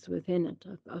divisions within it.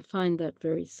 I find that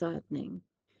very saddening.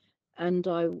 And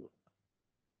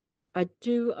I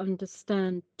do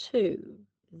understand too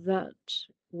that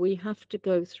we have to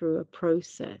go through a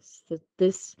process, that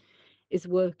this is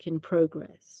work in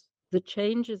progress. The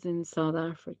changes in South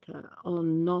Africa are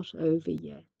not over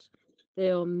yet.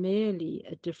 They are merely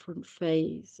a different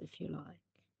phase, if you like.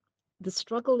 The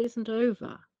struggle isn't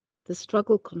over. The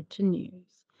struggle continues.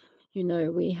 You know,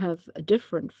 we have a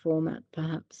different format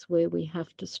perhaps where we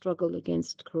have to struggle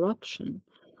against corruption,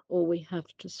 or we have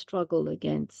to struggle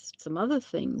against some other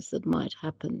things that might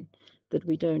happen that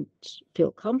we don't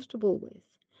feel comfortable with.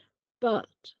 But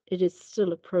it is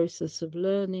still a process of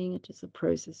learning, it is a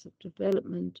process of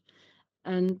development,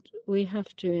 and we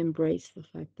have to embrace the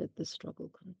fact that the struggle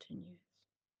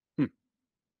continues.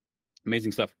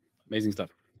 Amazing stuff. Amazing stuff.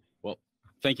 Well,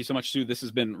 thank you so much, Sue. This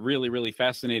has been really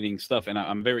fascinating stuff, and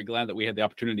I'm very glad that we had the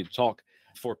opportunity to talk.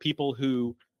 For people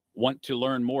who want to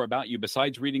learn more about you,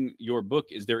 besides reading your book,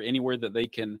 is there anywhere that they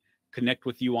can connect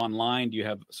with you online? Do you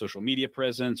have social media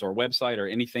presence or website or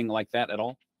anything like that at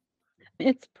all?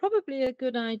 It's probably a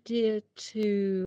good idea to